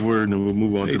last word, and then we'll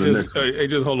move on to the next one. Hey,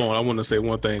 just hold on. I want to say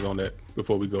one thing on that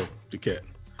before we go to Kat.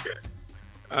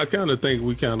 I kind of think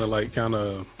we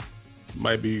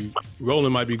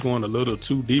Roland might be going a little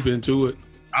too deep into it.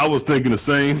 I was thinking the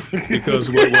same.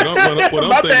 Because what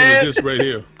I'm thinking is this right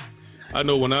here. I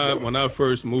know when I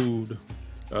first moved,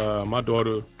 my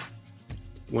daughter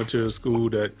went to a school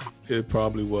that it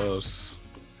probably was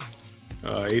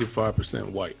 85%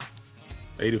 white,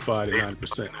 85 to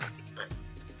 90%.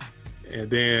 And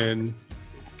then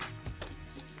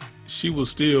she was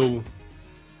still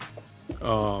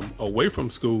away from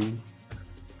school,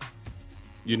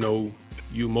 you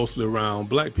mostly around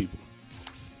black people.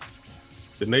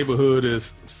 The neighborhood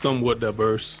is somewhat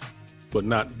diverse, but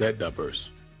not that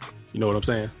diverse. You know what I'm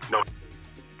saying? No.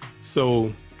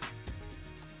 So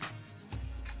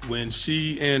when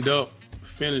she ended up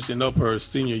finishing up her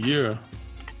senior year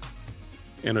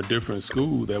in a different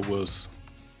school that was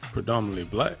predominantly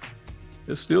black,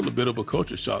 it's still a bit of a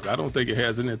culture shock. I don't think it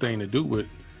has anything to do with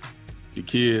the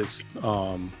kids'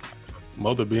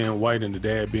 mother being white and the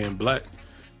dad being black.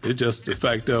 It's just the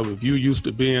fact of, if you used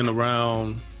to being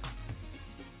around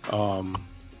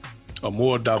a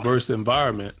more diverse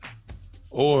environment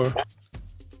or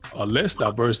a less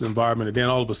diverse environment, and then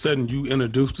all of a sudden you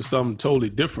introduced to something totally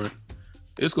different,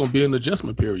 it's going to be an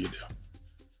adjustment period there.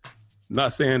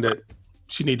 Not saying that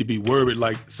she need to be worried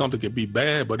like something could be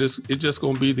bad, but it's just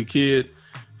going to be the kid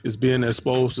is being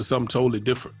exposed to something totally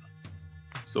different.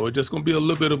 So it's just going to be a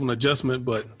little bit of an adjustment,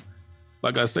 but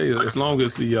like I say, as long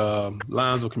as the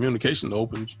lines of communication are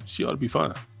open, she ought to be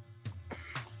fine.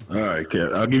 All right,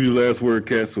 Kat. I'll give you the last word,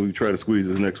 Kat, so we try to squeeze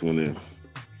this next one in.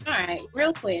 All right,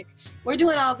 real quick. We're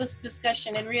doing all this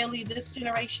discussion, and really this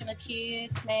generation of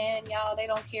kids, man, y'all, they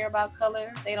don't care about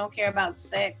color. They don't care about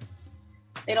sex.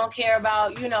 They don't care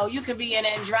about, you can be an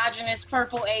androgynous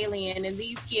purple alien, and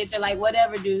these kids are like,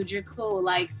 whatever, dude, you're cool.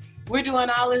 Like, we're doing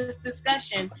all this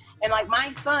discussion. And like my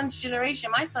son's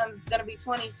generation, my son's going to be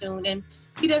 20 soon, and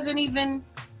he doesn't even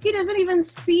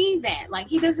see that. Like,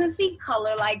 he doesn't see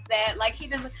color like that. Like,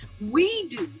 we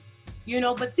do.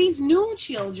 But these new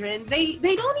children, they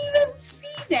don't even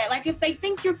see that. Like, if they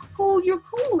think you're cool, you're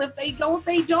cool. If they don't,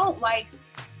 they don't. Like,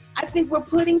 I think we're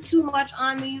putting too much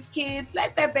on these kids.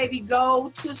 Let that baby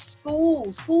go to school.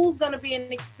 School's going to be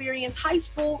an experience. High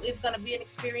school is going to be an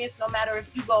experience no matter if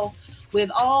you go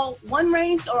with all one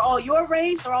race or all your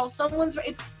race or all someone's race.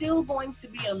 It's still going to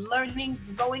be a learning,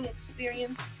 growing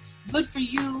experience. Good for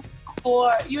you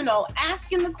for,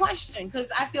 asking the question.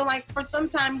 Because I feel like for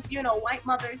sometimes, white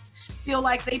mothers feel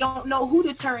like they don't know who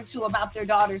to turn to about their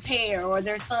daughter's hair or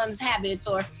their son's habits,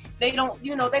 or they don't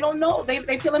know.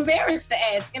 They feel embarrassed to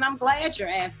ask. And I'm glad you're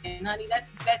asking, honey.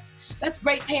 That's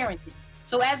great parenting.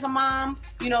 So as a mom,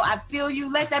 I feel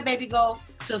you. Let that baby go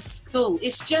to school.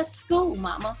 It's just school,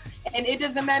 mama. And it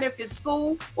doesn't matter if it's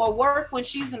school or work when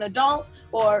she's an adult,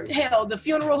 or hell, the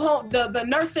funeral home, the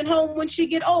nursing home when she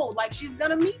get old. Like, she's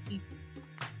gonna meet people.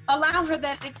 Allow her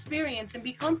that experience and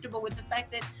be comfortable with the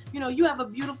fact that, you have a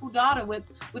beautiful daughter with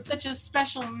such a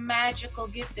special, magical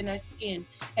gift in her skin,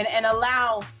 and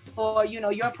allow for,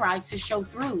 your pride to show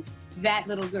through that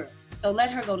little girl. So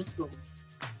let her go to school.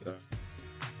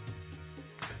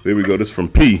 There we go. This is from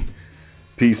P.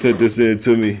 P sent this in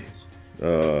to me.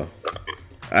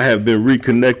 I have been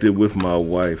reconnected with my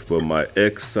wife, but my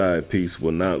ex side piece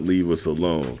will not leave us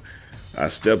alone. I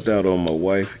stepped out on my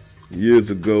wife years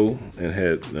ago and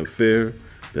had an affair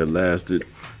that lasted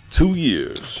 2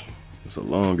 years. It's a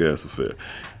long ass affair.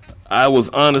 I was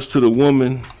honest to the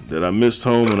woman that I missed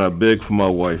home and I begged for my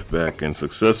wife back and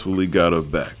successfully got her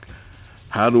back.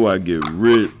 How do I get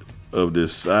rid of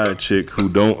this side chick who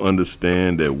don't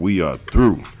understand that we are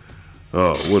through?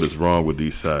 Oh, what is wrong with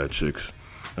these side chicks?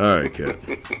 All right, Kat.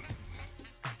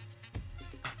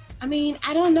 I mean,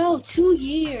 I don't know. 2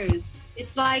 years.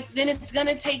 It's like, then it's going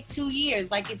to take 2 years.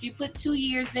 Like, if you put 2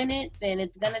 years in it, then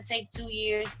it's going to take 2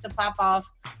 years to pop off.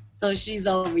 So she's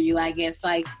over you, I guess.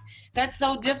 Like, that's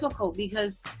so difficult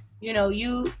because, you know,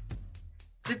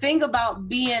 the thing about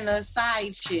being a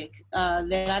side chick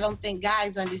that I don't think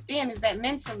guys understand is that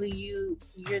mentally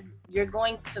you're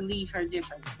going to leave her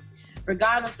differently.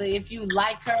 Regardless of if you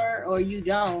like her or you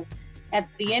don't, at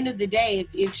the end of the day,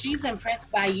 if she's impressed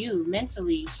by you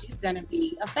mentally, she's going to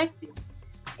be affected.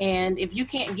 And if you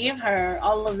can't give her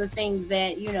all of the things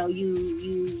that, you know,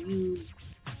 you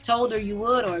told her you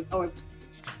would or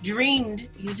dreamed,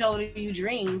 you told her you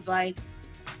dreamed, like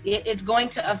it's going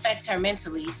to affect her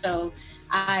mentally. So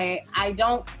I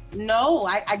don't know.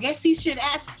 I guess he should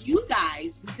ask you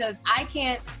guys because I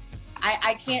can't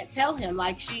tell him.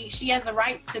 Like she has a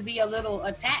right to be a little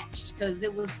attached because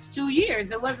it was 2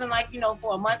 years. It wasn't like, you know,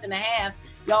 for a month and a half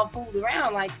y'all fooled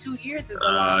around. Like 2 years is a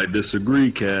long. I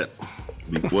disagree, Kat.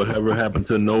 Whatever happened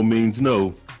to no means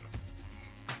no.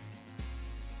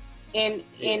 In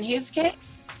his case.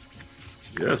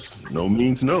 Yes, no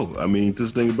means no. I mean,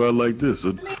 just think about it like this.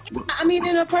 I mean,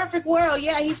 in a perfect world,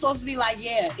 yeah, he's supposed to be like,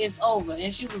 yeah, it's over.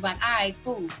 And she was like, all right,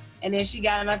 cool. And then she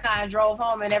got in her car and drove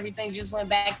home and everything just went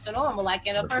back to normal. Like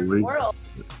in a perfect world,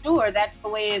 sure, that's the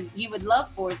way he would love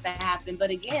for it to happen.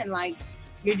 But again, like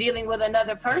you're dealing with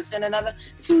another person,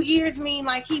 2 years mean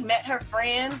like he met her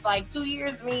friends. Like 2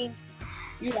 years means,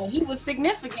 you know, he was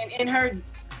significant in her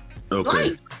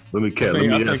life. Let me, Kat. I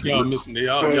think y'all missing the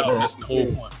whole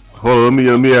point. Hold on,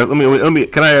 let me.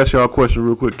 Can I ask y'all a question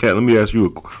real quick, Kat? Let me ask you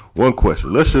one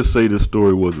question. Let's just say this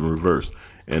story was in reverse,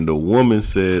 and the woman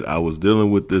said, "I was dealing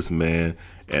with this man,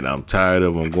 and I'm tired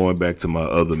of him. I'm going back to my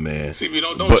other man." See, we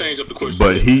don't change up the question.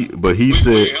 But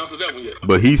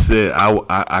he said,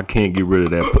 I can't get rid of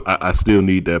that. I still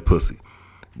need that pussy.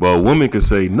 But a woman could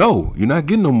say, "No, you're not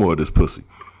getting no more of this pussy,"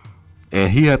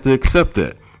 and he had to accept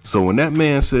that. So when that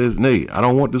man says, "Nay, I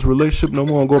don't want this relationship no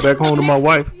more. I'm going back home to my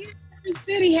wife."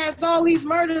 City has all these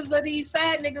murders of these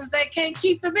sad niggas that can't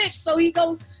keep the bitch, so he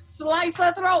go slice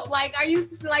her throat. Like, are you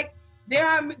like there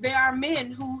are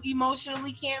men who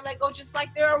emotionally can't let go, just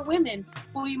like there are women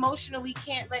who emotionally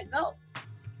can't let go.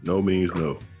 No means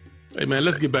no. Hey man,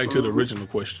 let's get back to the original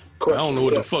question. I don't know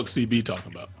what the fuck CB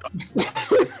talking about.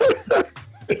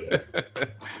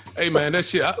 Hey man, that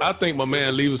shit. I think my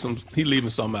man leaving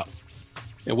something out,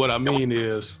 and what I mean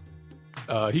is,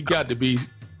 he got to be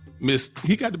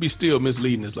still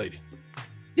misleading this lady.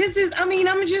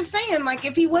 I'm just saying, like,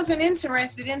 if he wasn't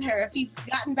interested in her, if he's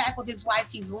gotten back with his wife,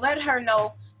 he's let her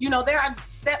know, you know, there are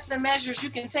steps and measures you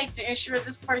can take to ensure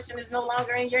this person is no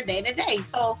longer in your day-to-day.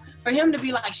 So for him to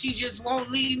be like, she just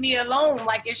won't leave me alone,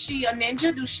 like, is she a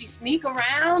ninja? Do she sneak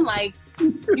around? Like,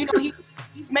 you know, he's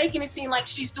making it seem like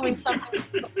she's doing something.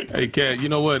 Hey, Kat, you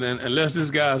know what? And unless this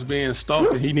guy's being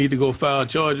stalked and he need to go file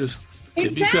charges,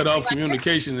 Exactly. If you cut off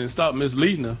communication and stop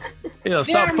misleading her, stop fucking her.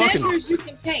 There are measures you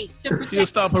can take to protect. She'll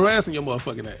stop harassing your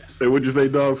motherfucking ass. Hey, what'd you say,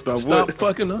 dog? Stop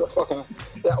fucking her.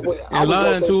 And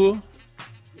lying to her.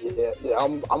 Yeah,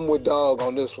 I'm with Dog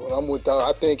on this one. I'm with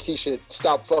Dog. I think he should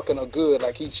stop fucking her good.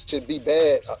 Like, he should be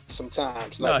bad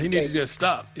sometimes. Like, he needs to just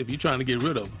stop if you're trying to get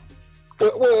rid of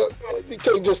her. Well, you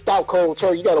can't just stop cold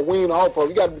turkey. You got to wean off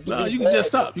of her. You can just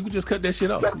stop. You can just cut that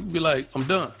shit off. You can be like, I'm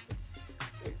done.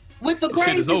 With the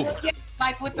crazy,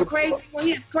 like with the crazy, when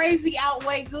his crazy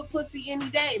outweigh good pussy any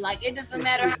day. Like, it doesn't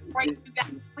matter how crazy you got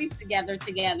to sleep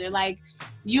together. Like,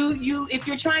 you, if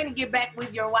you're trying to get back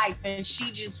with your wife and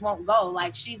she just won't go,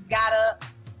 like, you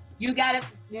gotta,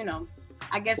 you know,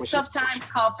 I guess tough times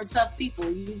call for tough people.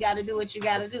 You gotta do what you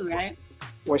gotta do, right?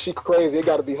 When she crazy, it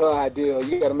gotta be her idea.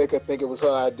 You gotta make her think it was her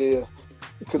idea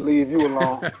to leave you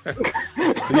alone.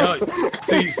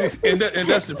 see, and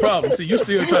that's the problem. See, you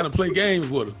still trying to play games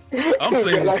with her. I'm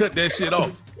saying cut that shit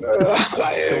off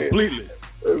completely.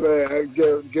 Man,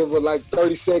 give her like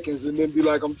 30 seconds and then be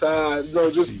like, I'm tired. You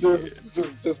know,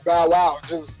 just bow out.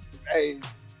 Just, hey,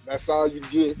 that's all you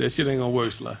get. That shit ain't gonna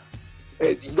work, Sly.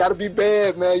 Hey, you gotta be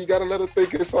bad, man. You gotta let her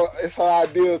think it's her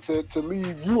idea to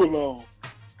leave you alone,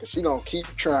 cause she gonna keep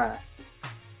trying.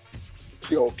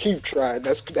 Yo, keep trying.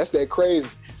 That's that crazy.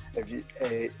 If you,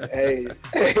 hey,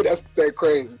 that's that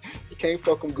crazy. You can't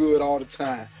fuck them good all the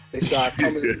time. They start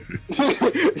coming.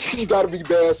 You gotta be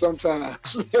bad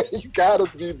sometimes. You gotta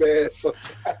be bad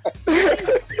sometimes.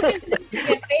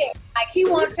 Like he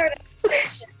wants her to have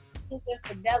patience and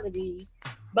fidelity,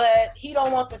 but he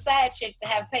don't want the side chick to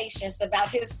have patience about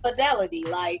his fidelity.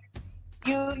 Like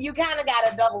you kind of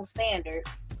got a double standard.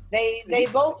 They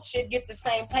both should get the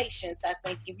same patience, I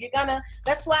think. If you're gonna,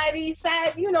 that's why these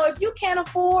side, if you can't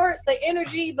afford the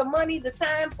energy, the money, the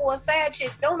time for a side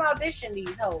chick, don't audition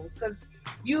these hoes, because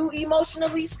you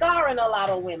emotionally scarring a lot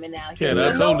of women out here. Yeah,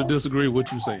 I totally disagree with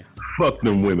what you're saying. Fuck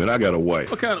them women. I got a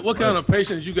wife. What kind of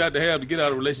patience you got to have to get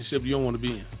out of a relationship you don't want to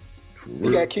be in?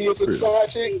 You got kids with a side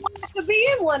chick? You want to be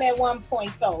in one at one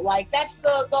point, though. Like, that's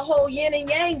the whole yin and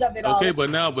yang of it all. Okay, but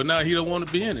now he don't want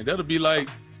to be in it. That'll be like,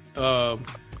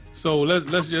 so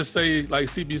let's just say, like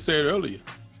CB said earlier.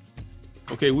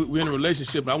 Okay, we're in a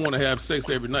relationship and I want to have sex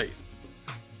every night.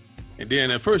 And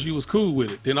then at first you was cool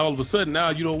with it. Then all of a sudden now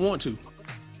you don't want to.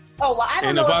 Oh, well, I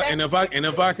don't know.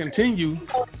 If I continue,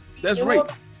 that's rape.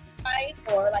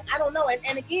 For, like, I don't know.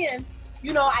 And again,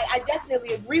 I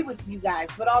definitely agree with you guys.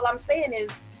 But all I'm saying is,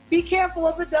 be careful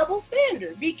of the double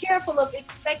standard. Be careful of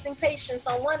expecting patience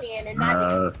on one end and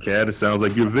not. Cat, it sounds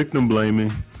like you're victim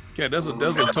blaming. Cat, that's a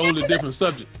totally different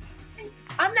subject.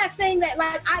 I'm not saying that.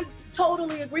 Like, I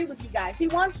totally agree with you guys. He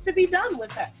wants to be done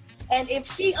with her. And if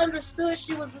she understood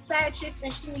she was a side chick, then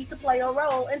she needs to play her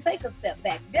role and take a step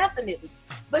back, definitely.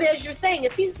 But as you're saying,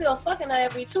 if he's still fucking her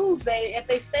every Tuesday, if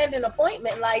they stand an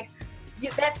appointment, like,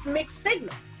 that's mixed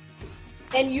signals.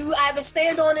 And you either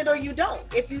stand on it or you don't.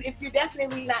 If you're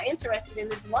definitely not interested in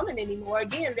this woman anymore,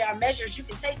 again, there are measures you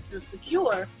can take to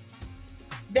secure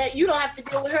that you don't have to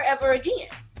deal with her ever again.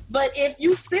 But if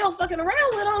you still fucking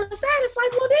around with her on the side, it's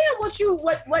like, well, damn,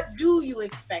 what do you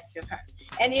expect of her?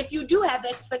 And if you do have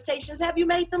expectations, have you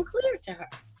made them clear to her?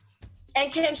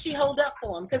 And can she hold up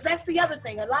for them? Because that's the other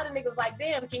thing. A lot of niggas like,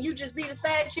 damn, can you just be the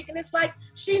side chick? And it's like,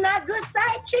 she not good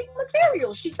side chick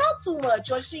material. She talk too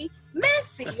much, or she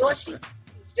messy, or she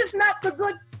just not the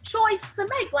good choice to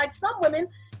make. Like, some women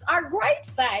are great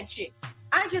side chicks.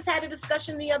 I just had a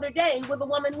discussion the other day with a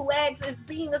woman who asks, is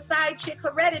being a side chick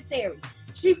hereditary?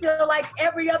 She feel like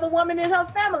every other woman in her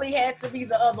family had to be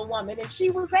the other woman. And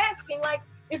she was asking, like,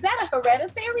 is that a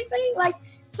hereditary thing? Like,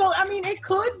 so, I mean, it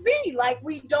could be. Like,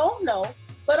 we don't know.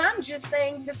 But I'm just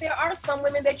saying that there are some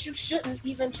women that you shouldn't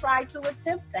even try to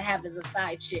attempt to have as a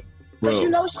side chick. Because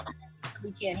she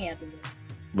can't handle it.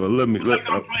 But I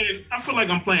feel like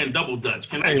I'm playing double dutch.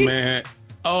 Man,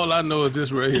 all I know is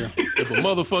this right here. If a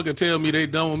motherfucker tell me they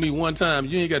done with me one time,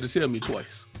 you ain't got to tell me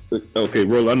twice. Okay,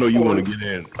 bro, I know you want to get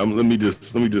in. Let me just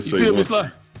say. Feel me,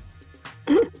 Sly?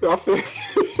 I feel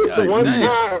one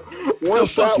time, one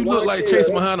shot. You look like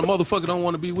chasing behind a motherfucker don't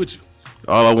want to be with you.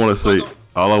 All I want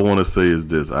to say is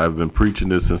this. I've been preaching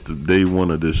this since the day one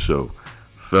of this show.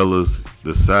 Fellas,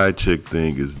 the side chick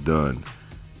thing is done.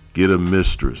 Get a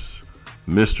mistress.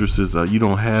 Mistresses, you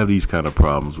don't have these kind of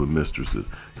problems with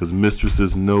mistresses because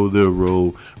mistresses know their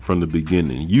role from the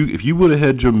beginning. If you would have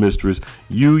had your mistress,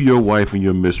 your wife and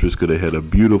your mistress could have had a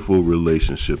beautiful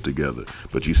relationship together,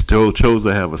 but you still chose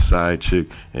to have a side chick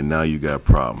and now you got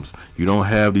problems. You don't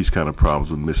have these kind of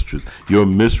problems with mistress. Your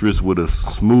mistress would have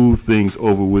smoothed things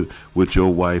over with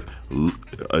your wife 2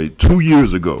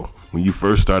 years ago when you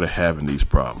first started having these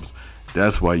problems.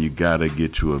 That's why you gotta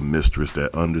get you a mistress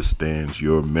that understands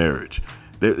your marriage.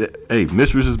 Hey,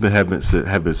 mistresses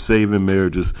have been saving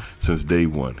marriages since day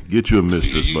one. Get you a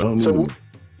mistress, but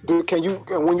can you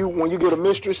when you get a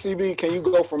mistress, CB? Can you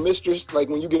go from mistress, like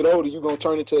when you get older, you gonna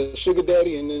turn into a sugar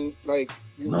daddy and then like?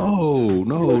 No.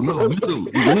 Yeah, I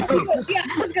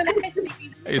was gonna ask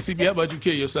CB. Hey, CB, how about you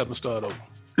kill yourself and start over?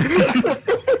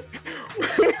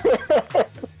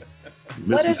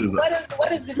 What is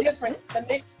the difference? The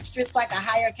mistress like a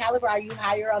higher caliber? Are you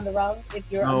higher on the rung if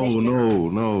you're a mistress?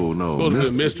 No. It's supposed to be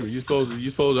a mystery. You're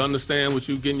supposed to understand what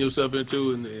you're getting yourself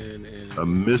into and a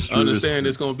mistress. Understand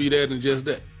it's gonna be that and just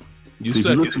that.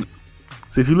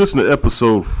 If you listen to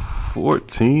episode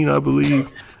 14, I believe,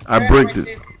 I break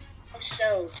this.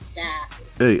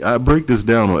 Hey, I break this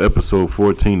down on episode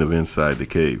 14 of Inside the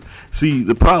Cave. See,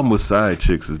 the problem with side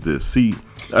chicks is this. See,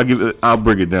 I'll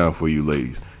break it down for you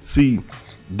ladies. See,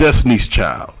 Destiny's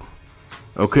Child.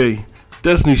 Okay?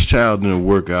 Destiny's Child didn't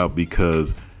work out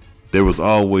because there was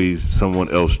always someone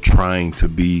else trying to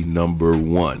be number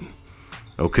one.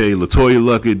 Okay? LaToya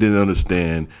Luckett didn't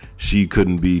understand she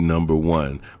couldn't be number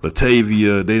one.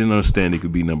 Latavia, they didn't understand they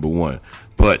could be number one.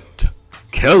 But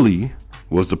Kelly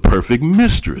was the perfect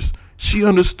mistress. She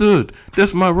understood.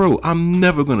 That's my role. I'm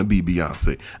never gonna be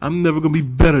Beyonce. I'm never gonna be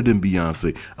better than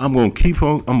Beyonce. I'm gonna keep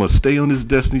on. I'm gonna stay on this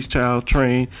Destiny's Child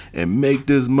train and make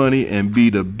this money and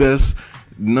be the best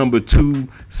number 2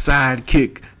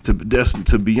 sidekick to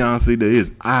Beyonce there is.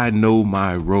 I know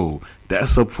my role.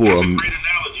 That's up for That's a great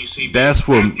analogy, CB. That's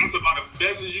for That's about the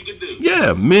best as you can do.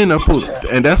 yeah, men are put,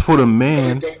 and that's for the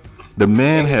man. The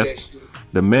man has.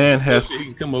 He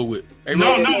can come up with. Hey,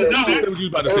 No. What you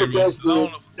about to say?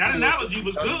 That analogy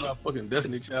was good. Fucking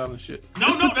Destiny Child and shit.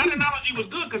 No, that analogy was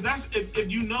good because that's if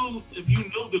you know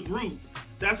the group,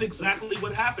 that's exactly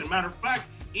what happened. Matter of fact,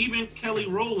 even Kelly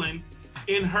Rowland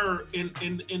in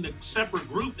the separate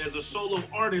group as a solo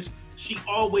artist, she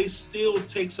always still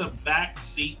takes a back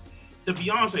seat to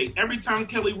Beyonce. Every time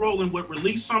Kelly Rowland would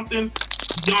release something,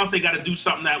 Beyonce got to do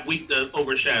something that week to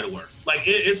overshadow her. Like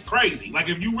it's crazy. Like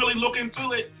if you really look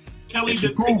into it, Kelly.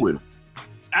 She's cool with it.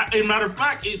 As a matter of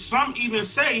fact, some even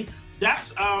say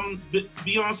that's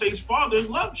Beyonce's father's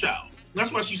love child.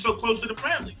 That's why she's so close to the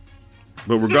family.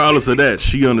 But regardless of that,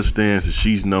 she understands that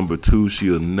she's number 2.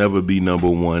 She'll never be number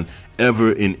 1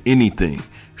 ever in anything.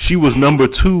 She was number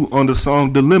 2 on the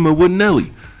song Dilemma with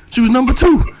Nelly. She was number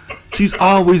 2. She's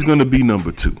always going to be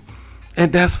number 2.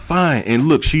 And that's fine. And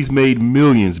look, she's made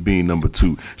millions being number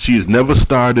 2. She has never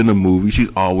starred in a movie.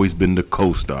 She's always been the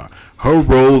co-star. Her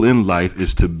role in life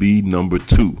is to be number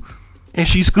 2. And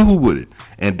she's cool with it.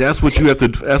 And that's what you have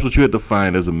to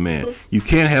find as a man. You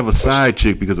can't have a side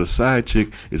chick because a side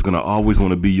chick is going to always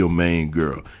want to be your main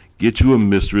girl. Get you a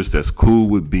mistress that's cool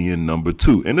with being number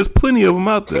 2. And there's plenty of them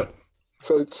out there.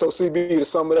 So CB, to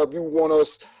sum it up, you want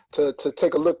us to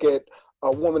take a look at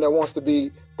a woman that wants to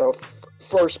be the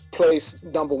first place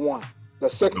number 1. The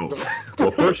second. No.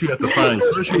 Well, first you have to find.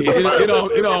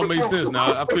 It all makes sense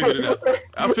now. I figured it out.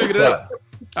 I figured it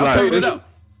out.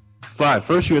 Slide.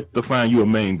 First you have to find you a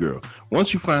main girl.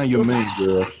 Once you find your main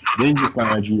girl, then you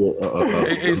find you a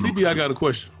Hey, CB, I got a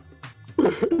question.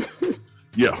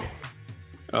 Yeah.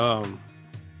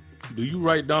 Do you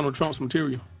write Donald Trump's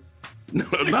material? No.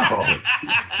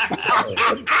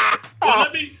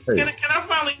 Well, can I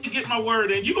finally get my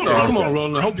word in? You gonna come on,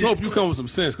 Roland. Hope you come with some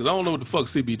sense because I don't know what the fuck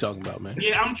CB talking about, man.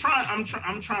 Yeah, I'm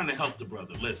trying to help the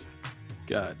brother. Listen,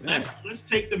 God damn. Let's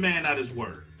take the man at his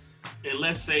word, and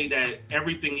let's say that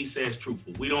everything he says is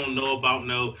truthful. We don't know about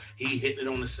he hitting it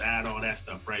on the side, all that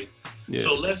stuff, right? Yeah.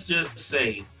 So let's just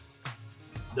say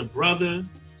the brother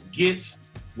gets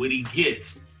what he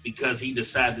gets because he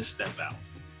decided to step out.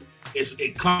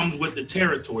 It comes with the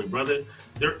territory, brother.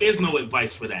 There is no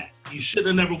advice for that. You should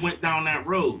have never went down that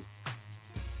road.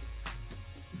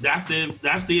 That's the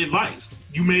advice.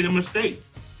 You made a mistake.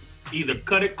 Either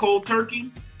cut it cold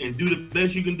turkey and do the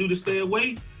best you can do to stay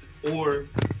away, or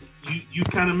you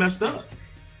kind of messed up.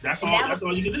 That's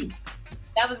all you can do.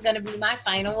 That was going to be my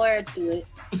final word to it.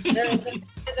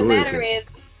 The matter is,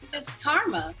 it's just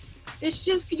karma. It's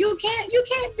just you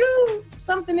can't do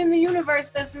something in the universe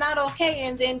that's not okay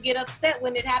and then get upset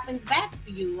when it happens back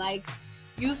to you. Like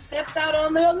you stepped out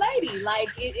on their lady. Like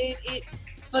it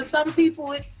for some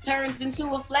people it turns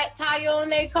into a flat tire on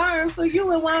their car, and for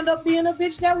you it wound up being a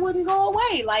bitch that wouldn't go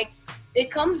away. Like it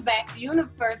comes back, the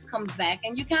universe comes back,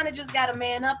 and you kind of just gotta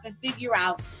man up and figure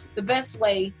out the best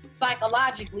way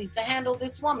psychologically to handle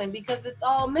this woman, because it's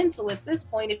all mental at this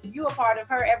point. If you're a part of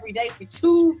her every day for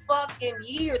 2 fucking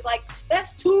years, like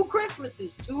that's 2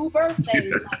 Christmases, 2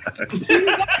 birthdays.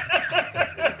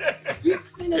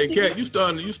 Hey, Kat, you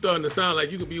starting to sound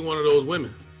like you could be one of those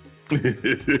women. I'm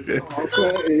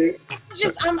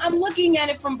looking at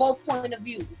it from both point of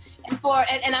view,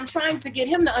 and I'm trying to get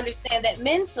him to understand that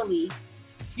mentally,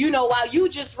 while you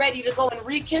just ready to go and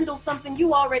rekindle something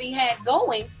you already had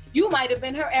going, you might have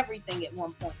been her everything at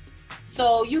one point.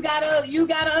 So you gotta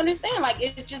understand, like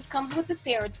it just comes with the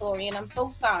territory, and I'm so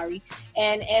sorry.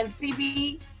 And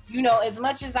CB, as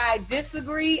much as I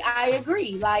disagree, I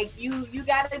agree. Like you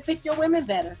gotta pick your women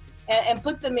better and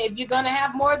put them, if you're gonna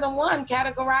have more than one,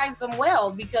 categorize them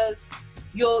well, because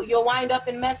you'll wind up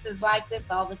in messes like this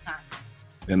all the time.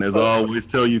 And as I always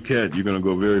tell you, Kat, you're gonna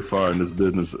go very far in this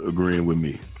business agreeing with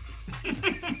me.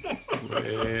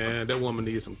 Man, that woman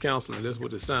needs some counseling. That's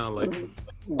what it sounds like.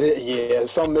 Yeah,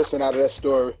 something missing out of that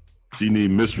story. She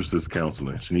needs mistresses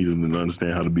counseling. She needs them to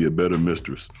understand how to be a better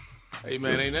mistress. Hey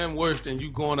man, ain't nothing worse than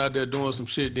you going out there doing some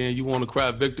shit, then you want to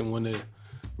cry victim when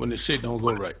the shit don't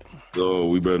go right. Oh,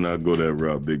 we better not go that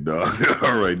route, big dog.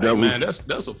 All right,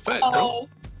 that's a fact, bro.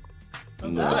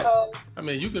 That's a fact. I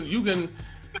mean, you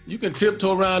can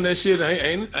tiptoe around that shit.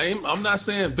 I'm not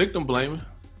saying victim blaming.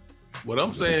 What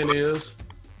I'm saying is,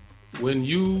 when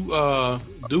you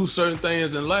do certain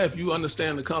things in life, you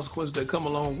understand the consequences that come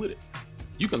along with it.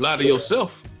 You can lie to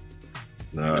yourself,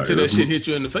 Until that shit hit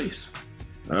you in the face.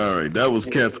 All right, that was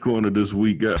Cat's Corner this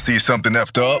week. See something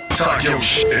effed up? Talk your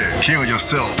shit, kill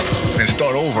yourself, and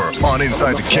start over on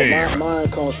Inside the Cave. Mine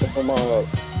comes from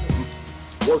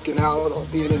working out or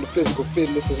being into physical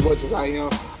fitness as much as I am.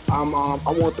 I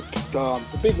want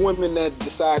the big women that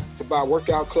decide to buy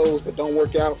workout clothes but don't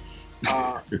work out.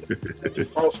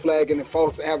 False flagging and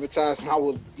false advertising. I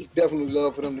would definitely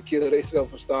love for them to kill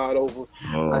themselves and start over.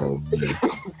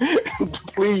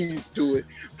 Please do it.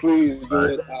 Please do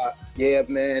it. Yeah,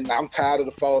 man. I'm tired of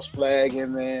the false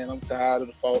flagging, man. I'm tired of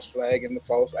the false flagging, the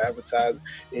false advertising.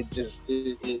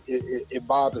 It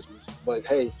bothers me. But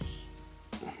hey,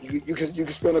 you can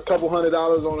spend a couple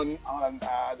 $100s on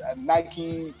a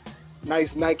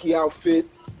nice Nike outfit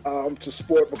to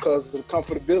sport because of the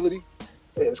comfortability.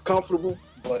 It's comfortable,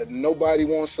 but nobody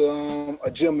wants a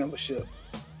gym membership.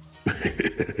 Oh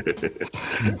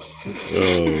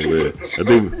man, I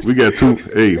think we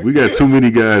got too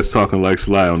many guys talking like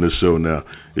Sly on this show now.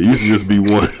 It used to just be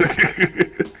one.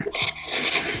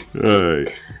 All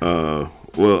right.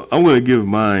 Well, I'm gonna give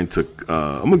mine to.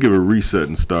 I'm gonna give a reset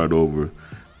and start over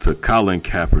to Colin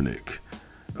Kaepernick,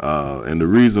 and the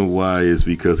reason why is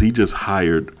because he just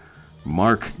hired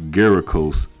Mark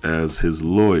Geragos as his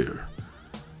lawyer.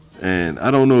 And I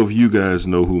don't know if you guys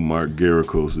know who Mark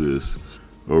Geragos is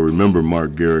or remember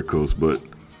Mark Geragos, but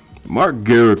Mark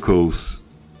Geragos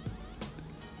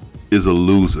is a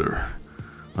loser.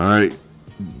 All right?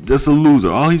 Just a loser.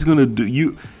 All he's going to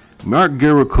do, Mark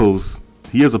Geragos,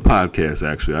 he has a podcast,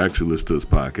 actually. I actually listen to his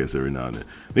podcast every now and then.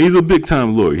 And he's a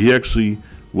big-time lawyer. He actually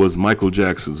was Michael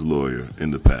Jackson's lawyer in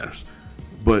the past.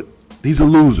 But he's a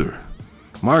loser.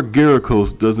 Mark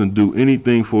Geragos doesn't do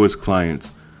anything for his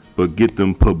clients but get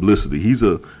them publicity. He's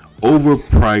a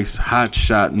overpriced,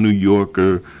 hotshot New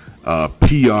Yorker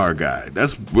PR guy.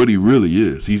 That's what he really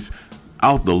is. He's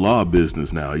out the law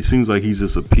business now. He seems like he's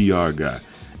just a PR guy.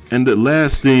 And the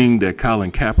last thing that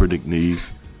Colin Kaepernick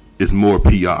needs is more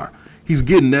PR. He's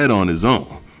getting that on his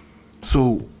own.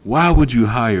 So why would you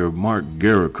hire Mark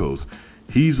Geragos?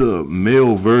 He's a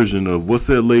male version of, what's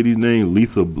that lady's name?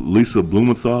 Lisa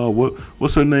Blumenthal?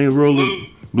 What's her name, Roland?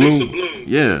 Lisa Bloom.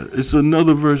 Yeah, it's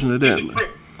another version of that.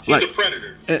 He's a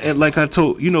predator. And like I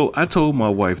told my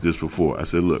wife this before. I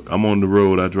said, look, I'm on the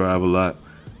road. I drive a lot.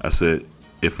 I said,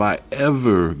 if I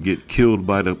ever get killed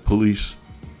by the police,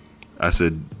 I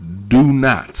said, do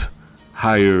not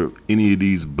hire any of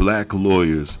these black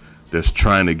lawyers that's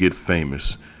trying to get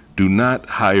famous. Do not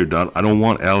hire. I don't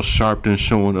want Al Sharpton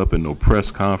showing up in no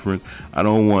press conference. I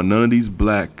don't want none of these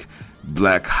black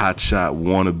hotshot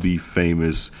wannabe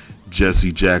famous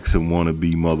Jesse Jackson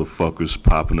wannabe motherfuckers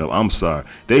popping up. I'm sorry.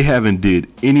 They haven't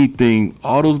did anything.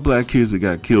 All those black kids that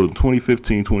got killed in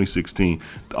 2015, 2016,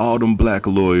 all them black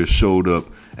lawyers showed up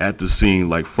at the scene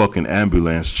like fucking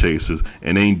ambulance chasers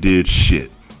and ain't did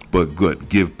shit. But good,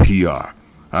 give PR. All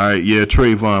right, yeah,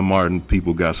 Trayvon Martin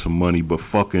people got some money, but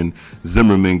fucking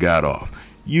Zimmerman got off.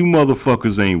 You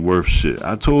motherfuckers ain't worth shit.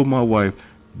 I told my wife,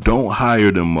 don't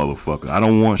hire them motherfuckers. I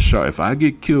don't want Sharp. If I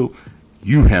get killed,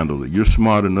 you handle it. You're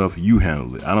smart enough. You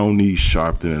handle it. I don't need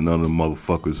Sharpton and none of the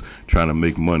motherfuckers trying to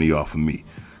make money off of me.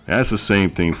 And that's the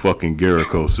same thing fucking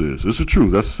Geragos is. It's the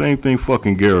truth. That's the same thing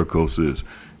fucking Geragos is.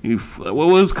 What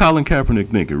was Colin Kaepernick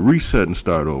thinking? Reset and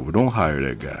start over. Don't hire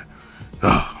that guy.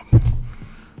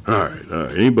 All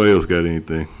right. Anybody else got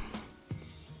anything?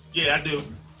 Yeah, I do.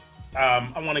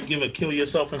 I want to give a kill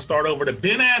yourself and start over to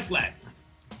Ben Affleck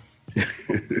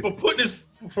for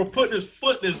putting his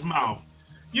foot in his mouth.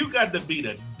 You got to be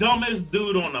the dumbest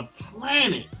dude on the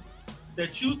planet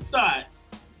that you thought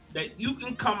that you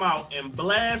can come out and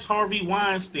blast Harvey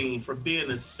Weinstein for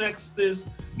being a sexist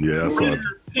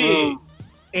pig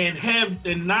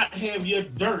and not have your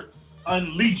dirt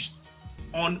unleashed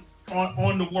on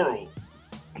the world.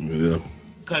 Yeah.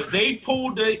 Because they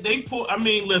pulled. I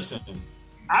mean, listen.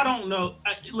 I don't know.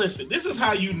 Listen, this is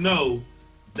how you know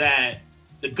that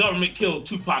the government killed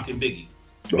Tupac and Biggie.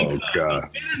 Because the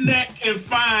internet can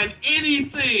find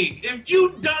anything. If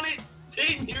you done it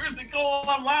 10 years ago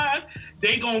online,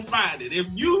 they gonna find it. If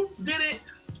you did it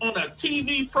on a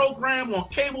TV program on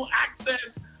cable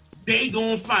access, they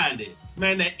gonna find it.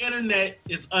 Man, the internet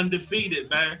is undefeated,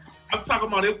 man. I'm talking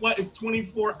about it. What in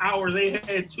 24 hours they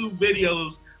had 2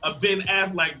 videos of Ben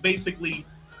Affleck basically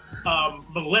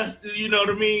molested. You know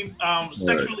what I mean?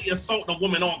 Sexually assaulting a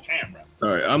woman on camera. All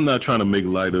right, I'm not trying to make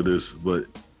light of this, but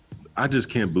I just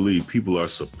can't believe people are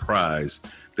surprised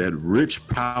that rich,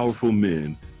 powerful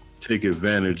men take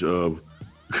advantage of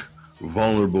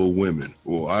vulnerable women.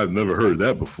 Well, I've never heard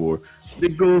that before.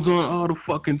 It goes on all the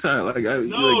fucking time.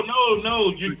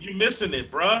 No, you're missing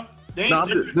it, bruh.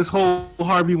 This whole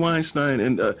Harvey Weinstein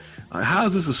and how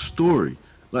is this a story?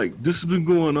 Like, this has been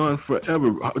going on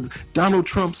forever. Donald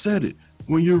Trump said it.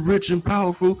 When you're rich and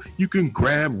powerful, you can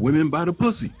grab women by the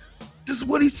pussy. This is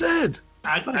what he said.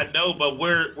 I know, but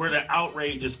where the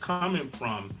outrage is coming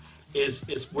from is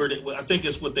where I think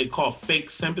it's what they call fake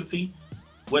sympathy.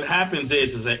 What happens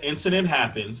is an incident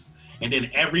happens, and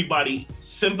then everybody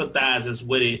sympathizes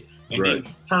with it, and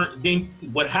then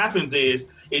what happens is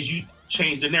you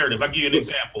change the narrative. I'll give you an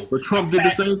example. But Trump did the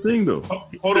same thing, though.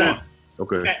 Hold on.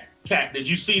 Okay. Kat, did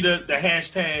you see the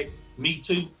hashtag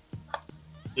 #MeToo?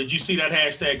 Did you see that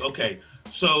hashtag? Okay.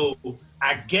 So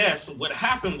I guess what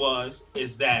happened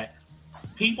is that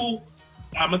people,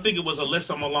 I'm gonna think it was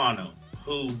Alyssa Milano,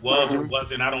 who was or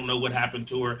wasn't, I don't know what happened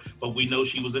to her, but we know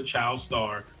she was a child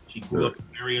star. She grew up a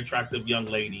very attractive young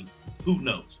lady. Who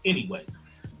knows? Anyway,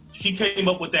 she came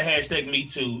up with the hashtag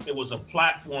 #MeToo. It was a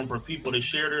platform for people to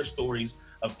share their stories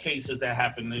of cases that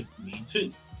happened to Me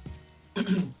Too.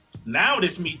 Now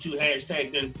this #MeToo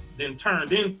hashtag then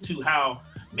turned into how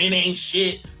men ain't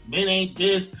shit, men ain't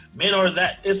this, men are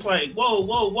that. It's like,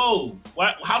 whoa.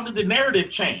 How did the narrative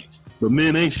change? But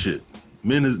men ain't shit.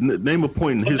 Men is name a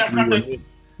point in history. That's not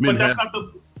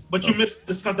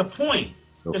the point.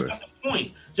 Okay. That's not the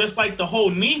point. Just like the whole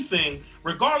knee thing,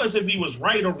 regardless if he was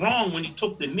right or wrong when he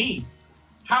took the knee,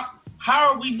 how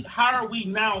are we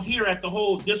now here at the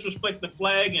whole disrespect the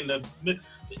flag and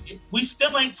we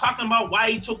still ain't talking about why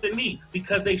he took the knee,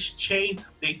 because they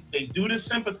do the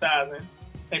sympathizing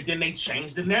and then they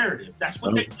change the narrative. That's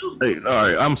what they do. Hey, all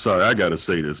right, I'm sorry, I gotta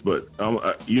say this, but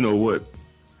you know what?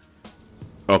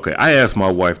 Okay, I asked my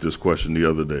wife this question the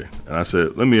other day, and I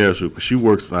said, let me ask you, because she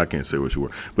works, I can't say where she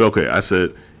works, but okay, I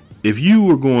said, if you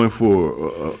were going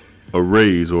for a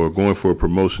raise or going for a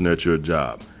promotion at your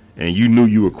job, and you knew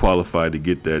you were qualified to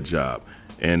get that job,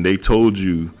 and they told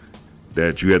you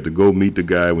that you had to go meet the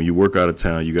guy when you work out of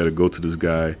town, you got to go to this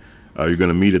guy, you're going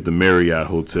to meet at the Marriott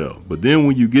Hotel. But then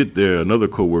when you get there, another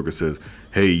coworker says,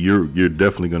 hey, you're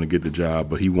definitely going to get the job,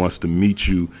 but he wants to meet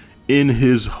you in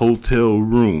his hotel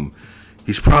room.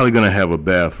 He's probably going to have a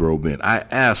bathrobe in. I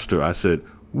asked her, I said,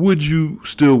 would you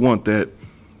still want that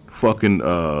fucking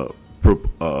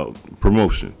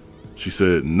promotion? She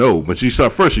said no, but she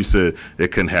said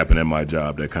it couldn't happen at my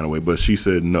job, that kind of way, but she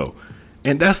said no.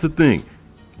 And that's the thing.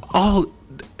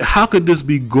 How could this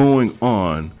be going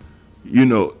on? You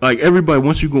know, like everybody,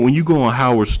 when you go on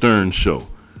Howard Stern's show,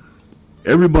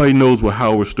 everybody knows what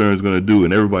Howard Stern's going to do,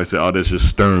 and everybody say, oh, that's just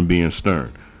Stern being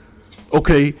Stern.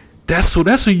 Okay,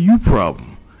 that's a you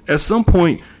problem. At some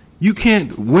point,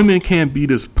 women can't be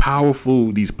these powerful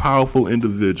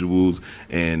individuals,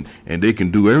 and they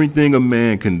can do everything a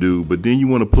man can do, but then you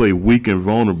want to play weak and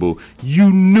vulnerable.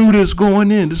 You knew this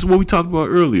going in. This is what we talked about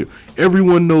earlier.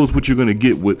 Everyone knows what you're going to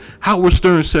get with Howard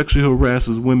Stern. Sexually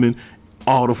harasses women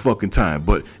all the fucking time,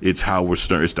 but it's Howard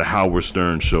Stern. It's the Howard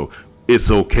Stern show. It's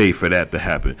okay for that to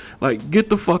happen. Like, get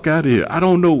the fuck out of here. I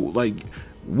don't know. Like,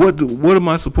 what am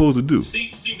I supposed to do?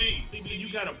 CB,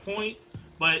 you got a point,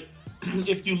 but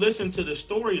if you listen to the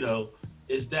story, though,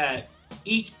 is that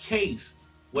each case,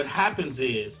 what happens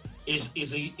is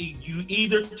you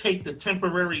either take the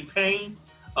temporary pain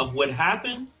of what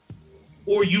happened,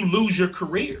 or you lose your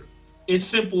career. It's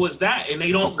simple as that, and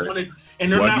they don't want it,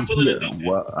 and they're not willing to do that.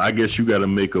 Well, I guess you got to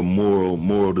make a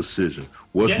moral decision.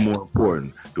 What's more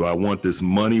important? Do I want this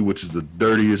money, which is the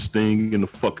dirtiest thing in the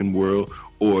fucking world,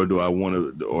 or do I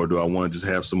want to just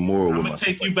have some moral? I'm gonna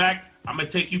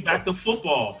take you back to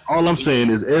football. All I'm saying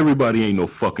is everybody ain't no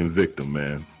fucking victim,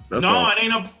 man. That's all. It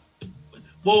ain't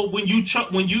well, when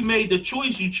you made the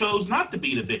choice, you chose not to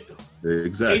be the victim.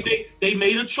 Exactly. They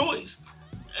made a choice.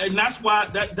 And that's why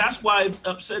it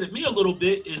upset me a little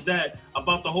bit, is that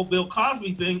about the whole Bill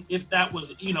Cosby thing. If that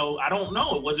was, I don't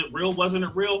know. Was it real? Wasn't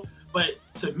it real? But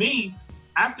to me,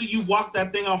 after you walk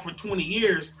that thing out for 20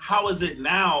 years, how is it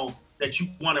now that you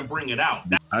want to bring it out?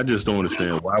 I just don't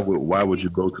understand why would you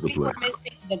go to the play? We're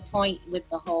missing the point with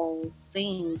the whole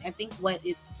thing. I think what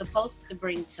it's supposed to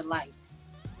bring to light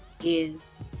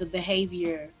is the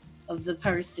behavior of the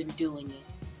person doing it.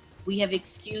 We have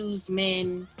excused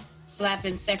men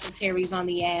slapping secretaries on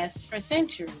the ass for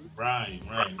centuries. Right.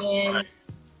 And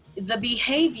the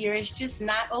behavior is just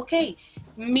not okay.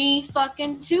 Me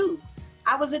fucking too.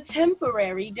 I was a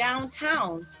temporary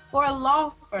downtown for a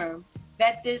law firm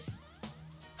that this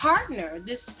partner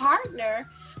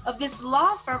of this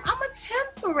law firm, I'm a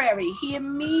temporary. He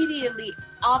immediately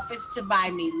offers to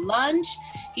buy me lunch.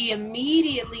 He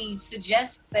immediately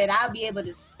suggests that I'll be able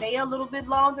to stay a little bit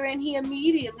longer, and he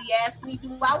immediately asks me,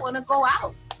 do I want to go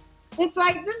out? It's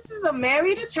like, this is a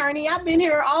married attorney. I've been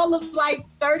here all of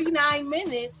 39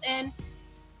 minutes, and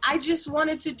I just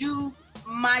wanted to do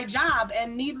my job,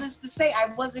 and needless to say, I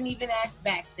wasn't even asked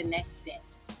back the next day.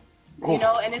 You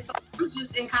know, and it's like I'm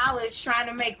just in college trying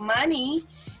to make money,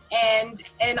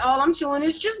 and all I'm doing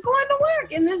is just going to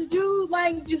work. And this dude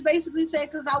like just basically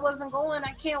said, because I wasn't going,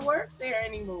 I can't work there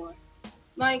anymore.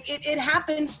 Like it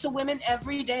happens to women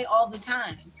every day, all the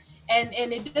time. And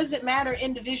it doesn't matter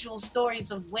individual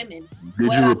stories of women.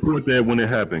 Did you report that when it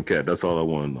happened, Kat? That's all I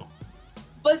want to know.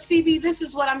 But CB, this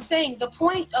is what I'm saying. The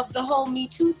point of the whole Me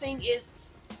Too thing is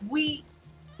we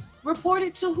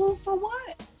reported to who for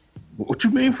what? What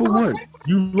you mean for what?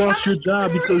 You lost your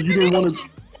job because you didn't want to.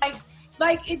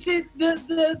 Like it's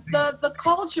the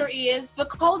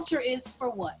culture is for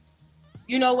what?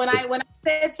 You know, when I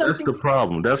said something. That's the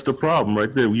problem. That's the problem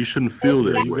right there. You shouldn't feel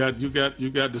that way. You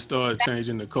got to start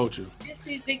changing the culture. This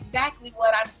is exactly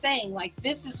what I'm saying. Like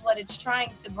this is what it's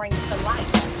trying to bring to light.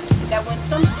 That when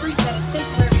some creep at a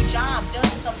temporary job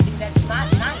does something that's not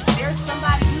nice, there's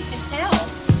somebody you can tell,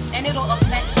 and it'll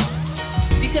affect him.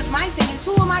 Because my thing is,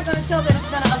 who am I going to tell that it's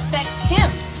going to affect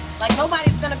him? Like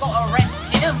nobody's going to go arrest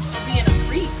him for being a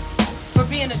creep, for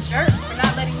being a jerk, for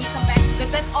not letting me come back.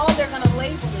 Because that's all they're going to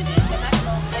label it as. They're not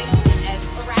going to label it as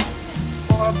harassment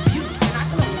or abuse. They're not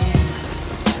going to look at it like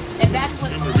that. And that's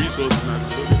what the resources not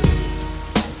going to look at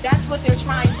it. That's what they're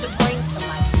trying to bring to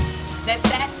light.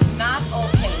 That's not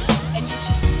okay. And you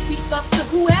should speak up to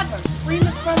whoever. Scream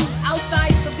it from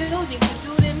outside the building. The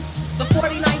dude in the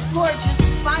 49th floor just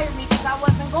fired me because I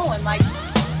wasn't going. Like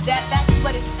that's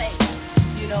what it's saying.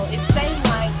 You know, it's saying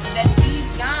like that these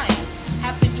guys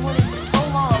have been doing it for so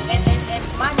long. And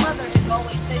my mother has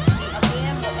always said to me, a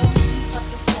man will only do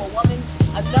something to a woman,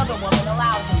 another woman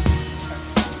allow him to.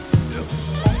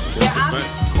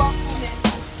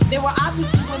 There were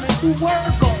obviously women who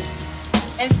were going.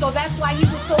 And so that's why he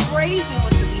was so brazen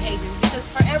with the behavior. Because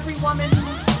for every woman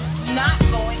who's not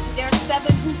going, there's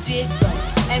 7 who did go.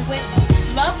 And went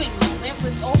lovingly, went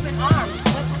with open arms,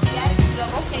 went with the attitude of,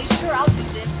 okay, sure, I'll do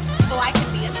this so I can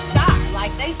be a star.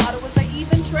 Like they thought it was an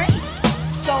even trade.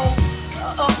 So,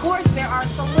 of course, there are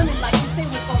some women, like you say,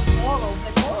 with those morals,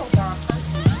 and morals are a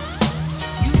person.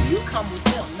 You come with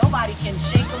them. Nobody can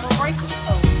shake them or break them.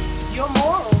 So your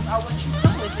morals are what you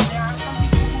come with. And there are some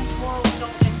people whose morals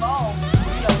don't involve,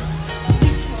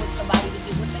 sleeping with somebody to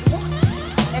get what they want.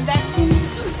 And that's cool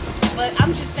too. But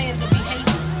I'm just saying the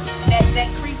behavior, that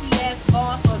creepy ass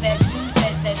boss or that dude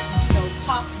that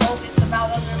talks bogus about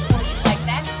other employees, like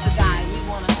that's the guy we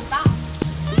want to stop.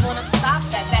 We want to stop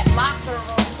that locker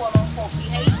room quote unquote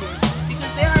behavior,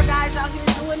 because there are guys out here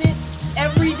doing it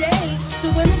every day to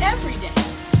women every day,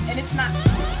 and it's not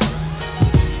cool.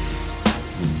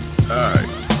 All right,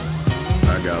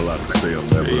 I got a lot to say on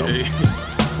that. Hey,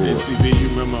 CB, you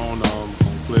remember on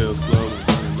Players Club and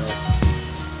Bernie Mac,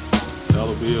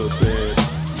 Dollar Bill said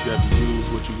you got to use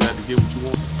what you got to get what you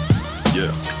want.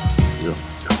 Yeah.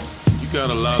 You got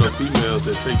a lot of females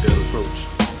that take that approach.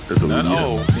 That's not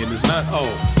all, and it's not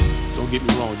all. Don't get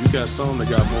me wrong. You got some that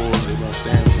got morals, they won't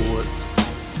stand for it.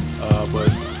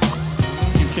 But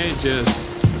you can't just,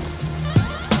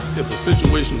 if a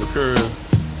situation occurs,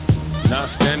 not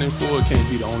standing for it can't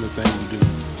be the only thing you do.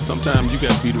 Sometimes you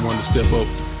got to be the one to step up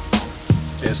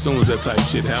as soon as that type of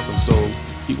shit happens, so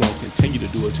he won't continue to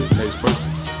do it to the next person.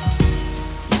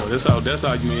 That's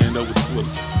how you end up with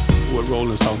what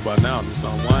Roland's talking about now, this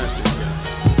Weinstein guy.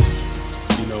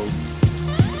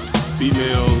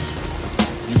 Females,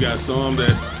 you got some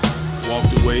that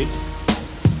walked away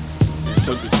and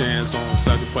took the chance on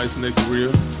sacrificing their career.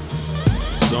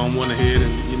 Some went ahead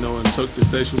and took the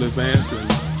sexual advance,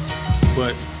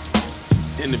 but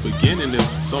in the beginning, if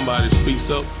somebody speaks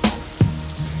up,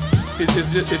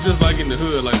 it's just like in the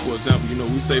hood. Like for example,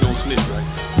 we say don't snitch, right?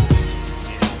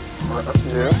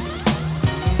 Yeah.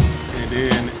 And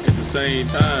then at the same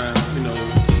time,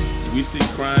 we see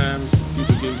crimes,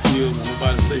 people getting killed when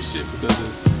nobody say shit because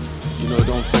it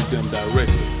don't affect them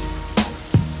directly.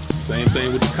 Same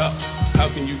thing with the cops. How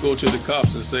can you go to the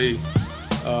cops and say,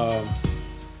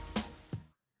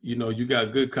 you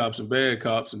got good cops and bad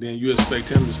cops, and then you expect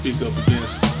him to speak up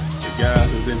against the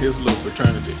guys that's in his little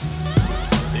fraternity?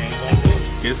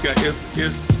 This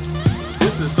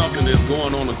is something that's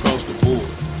going on across the board.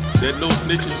 That no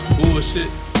snitching bullshit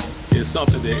is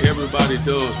something that everybody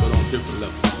does, but on different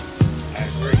levels. I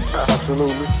agree.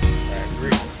 Absolutely. I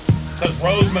agree. Because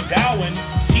Rose McGowan,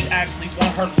 she actually won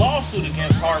her lawsuit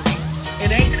against Harvey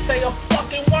and ain't say a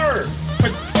fucking word for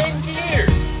 10 years.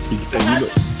 So how you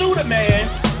sue the man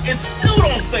and still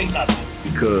don't say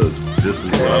nothing? Because this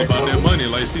is all about their money,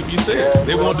 like CB said.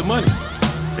 They want the money.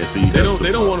 And see,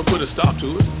 they don't want to put a stop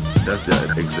to it. That's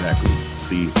that exactly.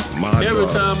 See, every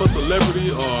time a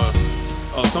celebrity or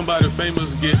somebody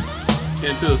famous get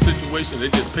into a situation, they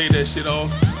just pay that shit off.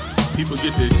 People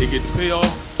get the payoff.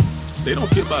 They don't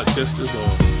care about justice or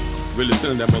really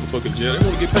sending that motherfucker to jail. They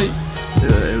want to get paid.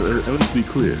 Yeah, and let's be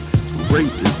clear.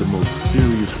 Rape is the most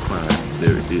serious crime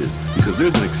there is, because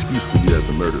there's an excuse for you to have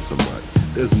to murder somebody.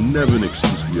 There's never an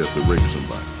excuse for you to have to rape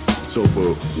somebody. So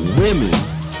for women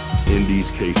in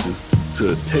these cases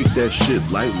to take that shit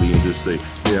lightly and just say,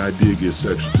 yeah, I did get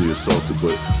sexually assaulted,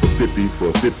 but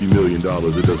for $50 million,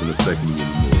 it doesn't affect me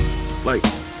anymore. Like,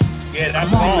 yeah,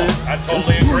 that's wrong. I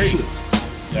totally agree.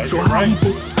 So how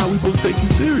we supposed to take you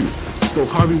serious? So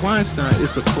Harvey Weinstein,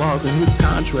 it's a clause in his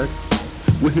contract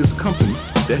with his company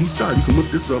that he started. You can look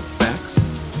this up, facts,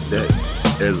 that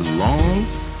as long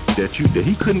that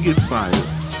he couldn't get fired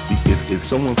if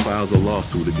someone files a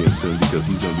lawsuit against him because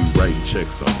he's going to be writing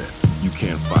checks on that. You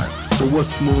can't fire. So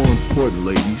what's more important,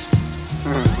 ladies?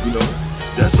 You know,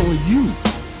 that's on you.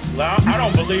 Well, I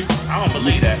don't believe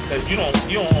that, because you don't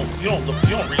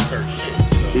research shit.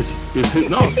 So. It's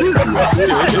no, seriously. He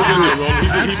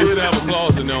did have a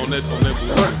clause in there on that.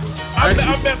 I'm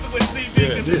messing with CB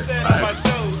because he said on my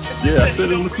show. Yeah, I said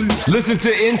it on the clip. Listen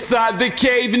to Inside the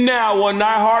Cave now on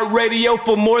iHeartRadio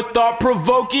for more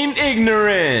thought-provoking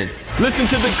ignorance. Listen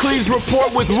to the Cleves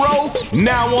Report with Ro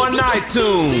now on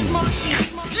iTunes.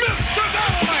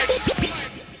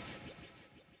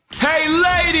 Hey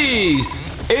ladies,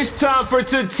 it's time for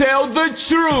To Tell the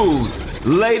Truth.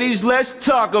 Ladies, let's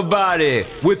talk about it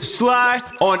with Sly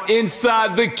on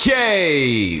Inside the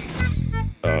Cave.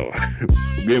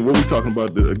 Again, what we talking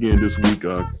about again this week,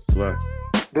 Sly?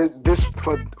 This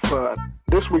for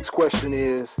this week's question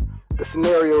is, the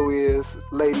scenario is,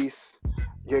 ladies,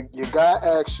 your guy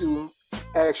asks you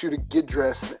to get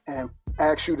dressed and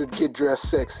asks you to get dressed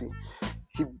sexy.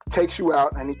 He takes you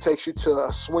out and he takes you to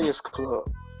a swingers club.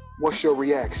 What's your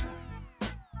reaction?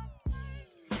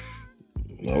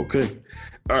 Okay.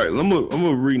 All right, I'm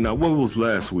gonna read now. What was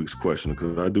last week's question?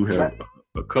 Because I do have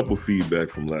a couple feedback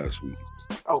from last week.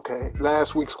 Okay,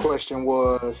 last week's question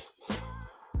was,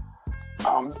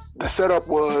 the setup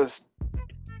was,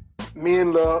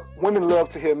 women love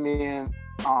to hear men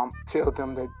tell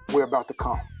them that we're about to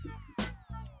come.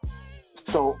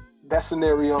 So that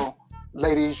scenario,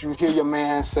 ladies, you hear your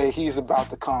man say he's about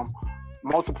to come.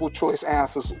 Multiple choice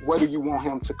answers. Where do you want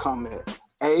him to come at?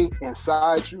 A,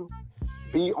 inside you.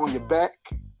 B, on your back.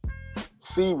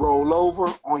 C, roll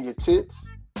over on your tits.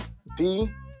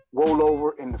 D, roll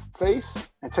over in the face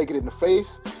and take it in the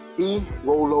face. E,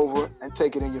 roll over and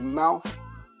take it in your mouth.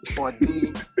 Or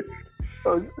D,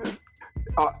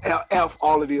 F,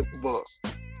 all of the above.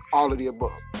 All of the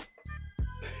above.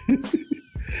 All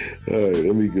right,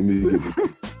 let me get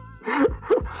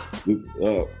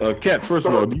Kat, first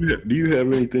of all, do you have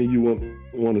anything you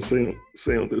want to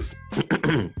say on this?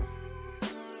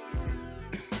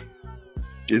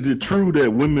 Is it true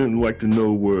that women like to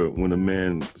know when a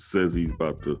man says he's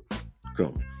about to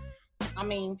come? I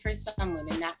mean, for some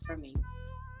women, not for me.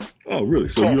 Oh, really?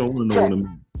 So you don't want to know when a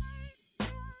man...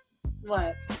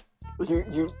 What?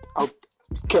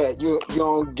 Kat, you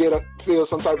don't feel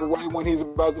some type of way when he's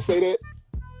about to say that?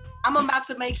 I'm about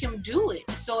to make him do it.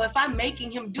 So if I'm making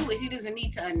him do it, he doesn't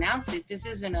need to announce it. This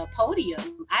isn't a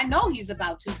podium. I know he's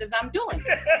about to because I'm doing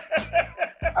it.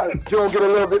 You don't get a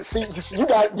little bit. See, you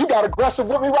got aggressive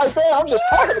with me right there. I'm just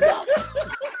talking about it.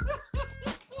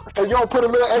 So you don't put a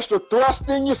little extra thrust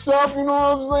in yourself. You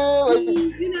know what I'm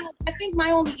saying? Like, I think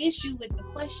my only issue with the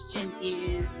question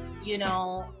is,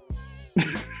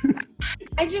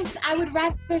 I would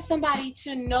rather somebody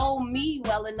to know me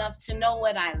well enough to know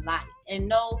what I like and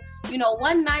know,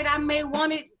 one night I may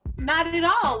want it not at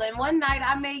all. And one night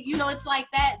I may, it's like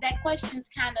that question's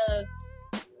kind of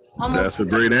almost. That's a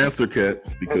great answer, Kat,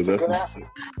 because that's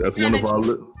one of our.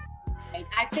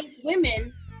 I think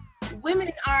women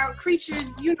are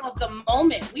creatures, of the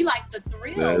moment. We like the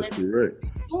thrill. That's correct.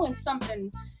 Doing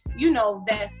something,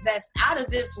 that's out of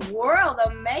this world,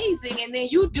 amazing, and then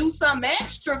you do some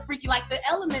extra freaky, like the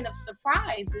element of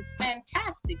surprise is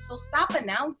fantastic. So stop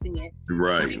announcing it.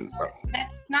 Right.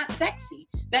 That's not sexy.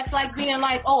 That's like being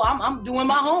like, oh, I'm doing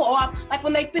my homework. Like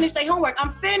when they finish their homework,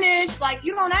 I'm finished. Like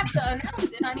you don't have to announce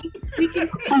it, honey. We can.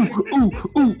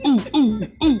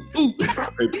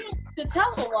 To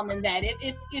tell a woman that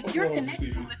if you're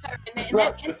connected with her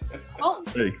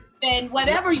then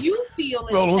whatever you feel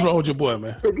is. What's wrong with your boy,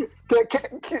 man?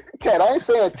 Kat, I ain't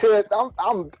saying Ted.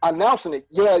 I'm announcing it.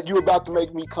 Yeah, you about to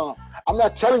make me come. I'm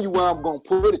not telling you where I'm gonna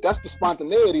put it. That's the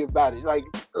spontaneity about it. Like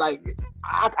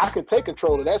I can take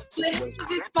control of that But situation.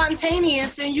 it's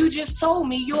spontaneous, and you just told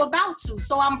me you're about to,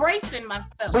 so I'm bracing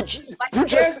myself. But you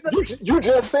just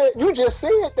said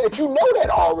that you know that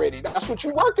already. That's what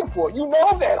you're working for. You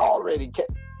know that already.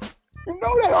 You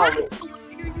know that already.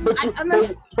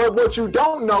 But what you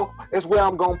don't know is where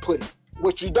I'm gonna put it.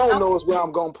 What you don't know is where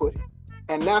I'm gonna put it,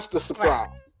 and that's the surprise.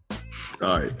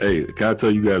 All right, hey, can I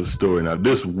tell you guys a story? Now,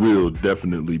 this will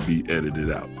definitely be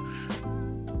edited out.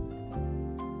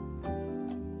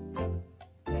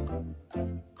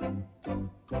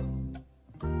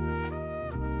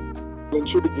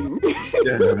 Intriguing.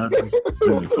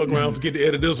 Fuck around, forget to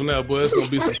edit this one out, boy. It's gonna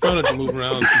be some furniture moving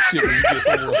around and some shit when you get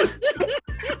somewhere.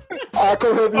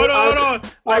 Hold on.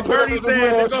 Like Birdie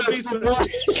said,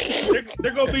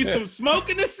 there's gonna be some smoke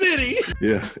in the city.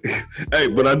 Yeah. Hey,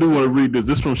 but I do want to read this.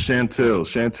 This is from Chantel.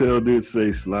 Chantel did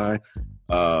say, Sly,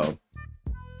 hold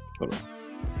on.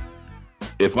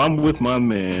 If I'm with my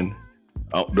man,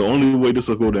 the only way this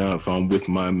will go down if I'm with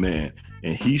my man,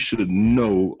 and he should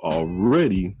know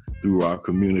already through our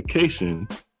communication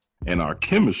and our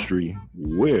chemistry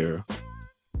where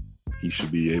he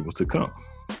should be able to come.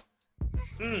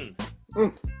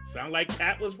 Sound like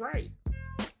Kat was right.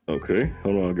 Okay,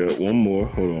 hold on. I got one more.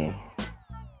 Hold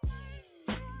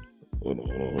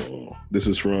on. This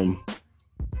is from,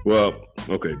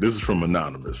 this is from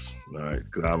Anonymous. All right,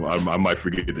 because I might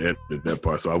forget to edit that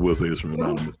part, so I will say this from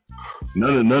Anonymous.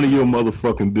 None of your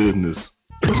motherfucking business.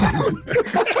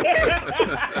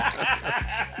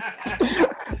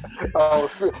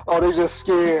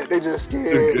 They just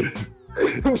scared.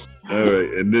 All right,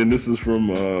 and then this is from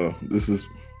I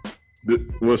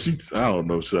don't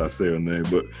know, should I say her name,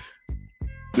 but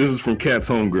this is from Kat's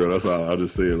homegirl. That's all. I'll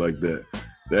just say it like that.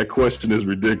 That question is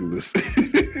ridiculous.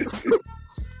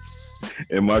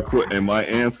 and my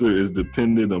answer is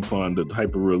dependent upon the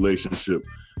type of relationship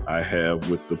I have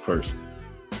with the person.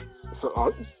 So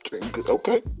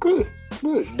okay, good.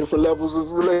 Different levels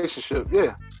of relationship,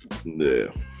 yeah.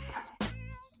 Yeah.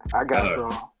 I got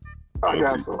some.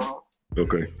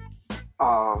 Okay.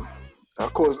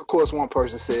 Of course, one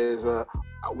person says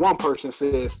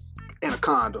in a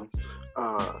condom.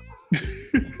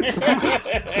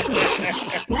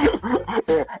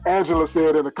 Angela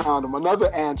said in a condom.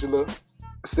 Another Angela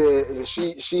said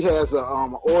she has a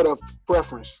order of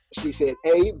preference. She said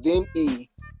A, then E,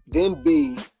 then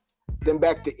B, then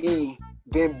back to E,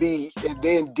 then B, and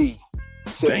then D.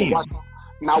 Said,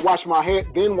 wash my hair,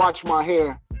 then watch my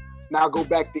hair. Now go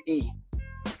back to E.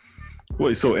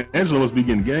 Wait, so Angela must be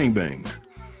getting gangbanged.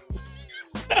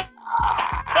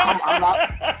 I'm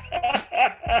not.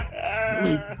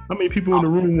 How many people in the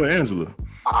room with Angela?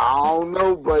 I don't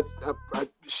know, but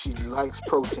she likes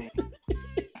protein.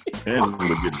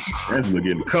 Angela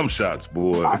getting cum shots,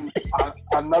 boy.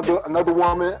 Another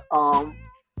woman,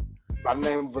 by the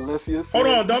name of Valencia. Hold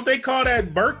on, don't they call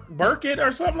that Burkett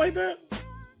or something like that?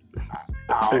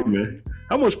 Hey man,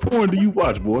 how much porn do you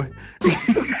watch, boy?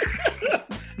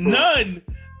 None.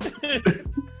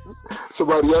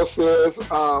 Somebody else says,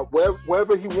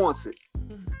 wherever he wants it.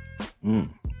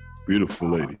 Beautiful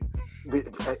lady.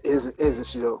 Isn't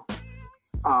she though?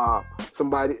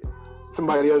 Somebody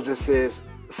else just says,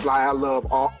 Sly, I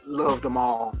love them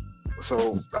all.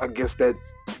 So I guess that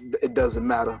it doesn't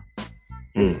matter.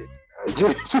 I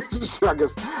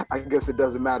guess it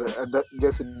doesn't matter. I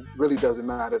guess it really doesn't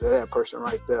matter to that person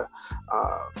right there.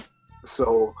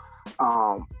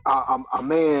 A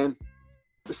man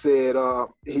said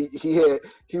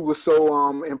he was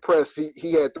so impressed.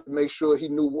 He had to make sure he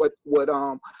knew what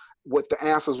the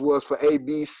answers was for A,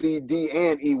 B, C, D,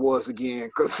 and E was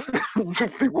again, because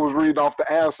people was reading off the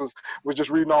answers, was just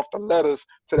reading off the letters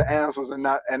to the answers and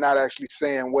not actually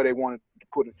saying where they wanted to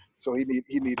put it. So he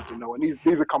needed to know. And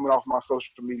these are coming off my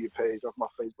social media page, off my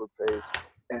Facebook page.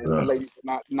 And the ladies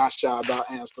are not shy about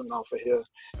answering off of here.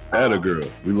 Atta girl.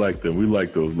 We like them. We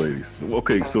like those ladies.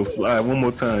 Okay, so Fly, one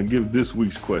more time, give this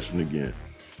week's question again.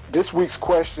 This week's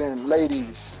question,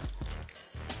 ladies.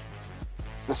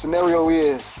 The scenario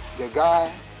is your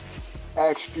guy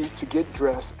asks you to get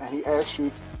dressed and he asks you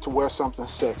to wear something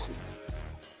sexy.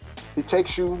 He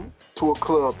takes you to a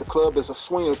club. The club is a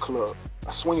swingers club.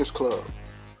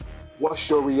 What's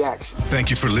your reaction? Thank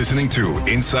you for listening to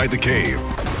Inside the Cave.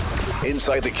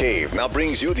 Inside the Cave now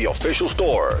brings you the official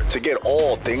store to get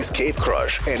all things Cave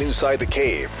Crush and Inside the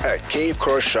Cave at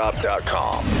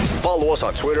cavecrushshop.com. Follow us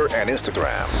on Twitter and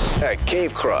Instagram at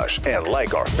Cave Crush and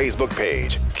like our Facebook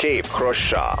page, Cave Crush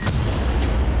Shop.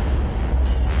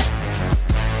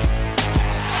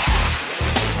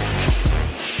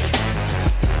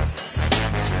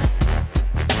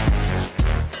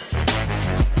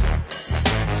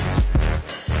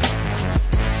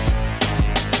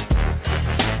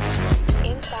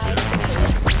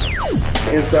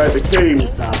 Inside the Cave.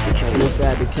 Inside the Cave.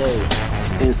 Inside the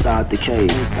Cave. Inside the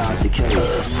Cave. Inside the Cave.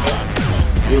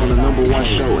 We're on the #1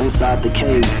 show, Inside the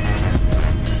Cave.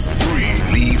 3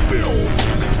 Lee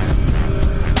Films.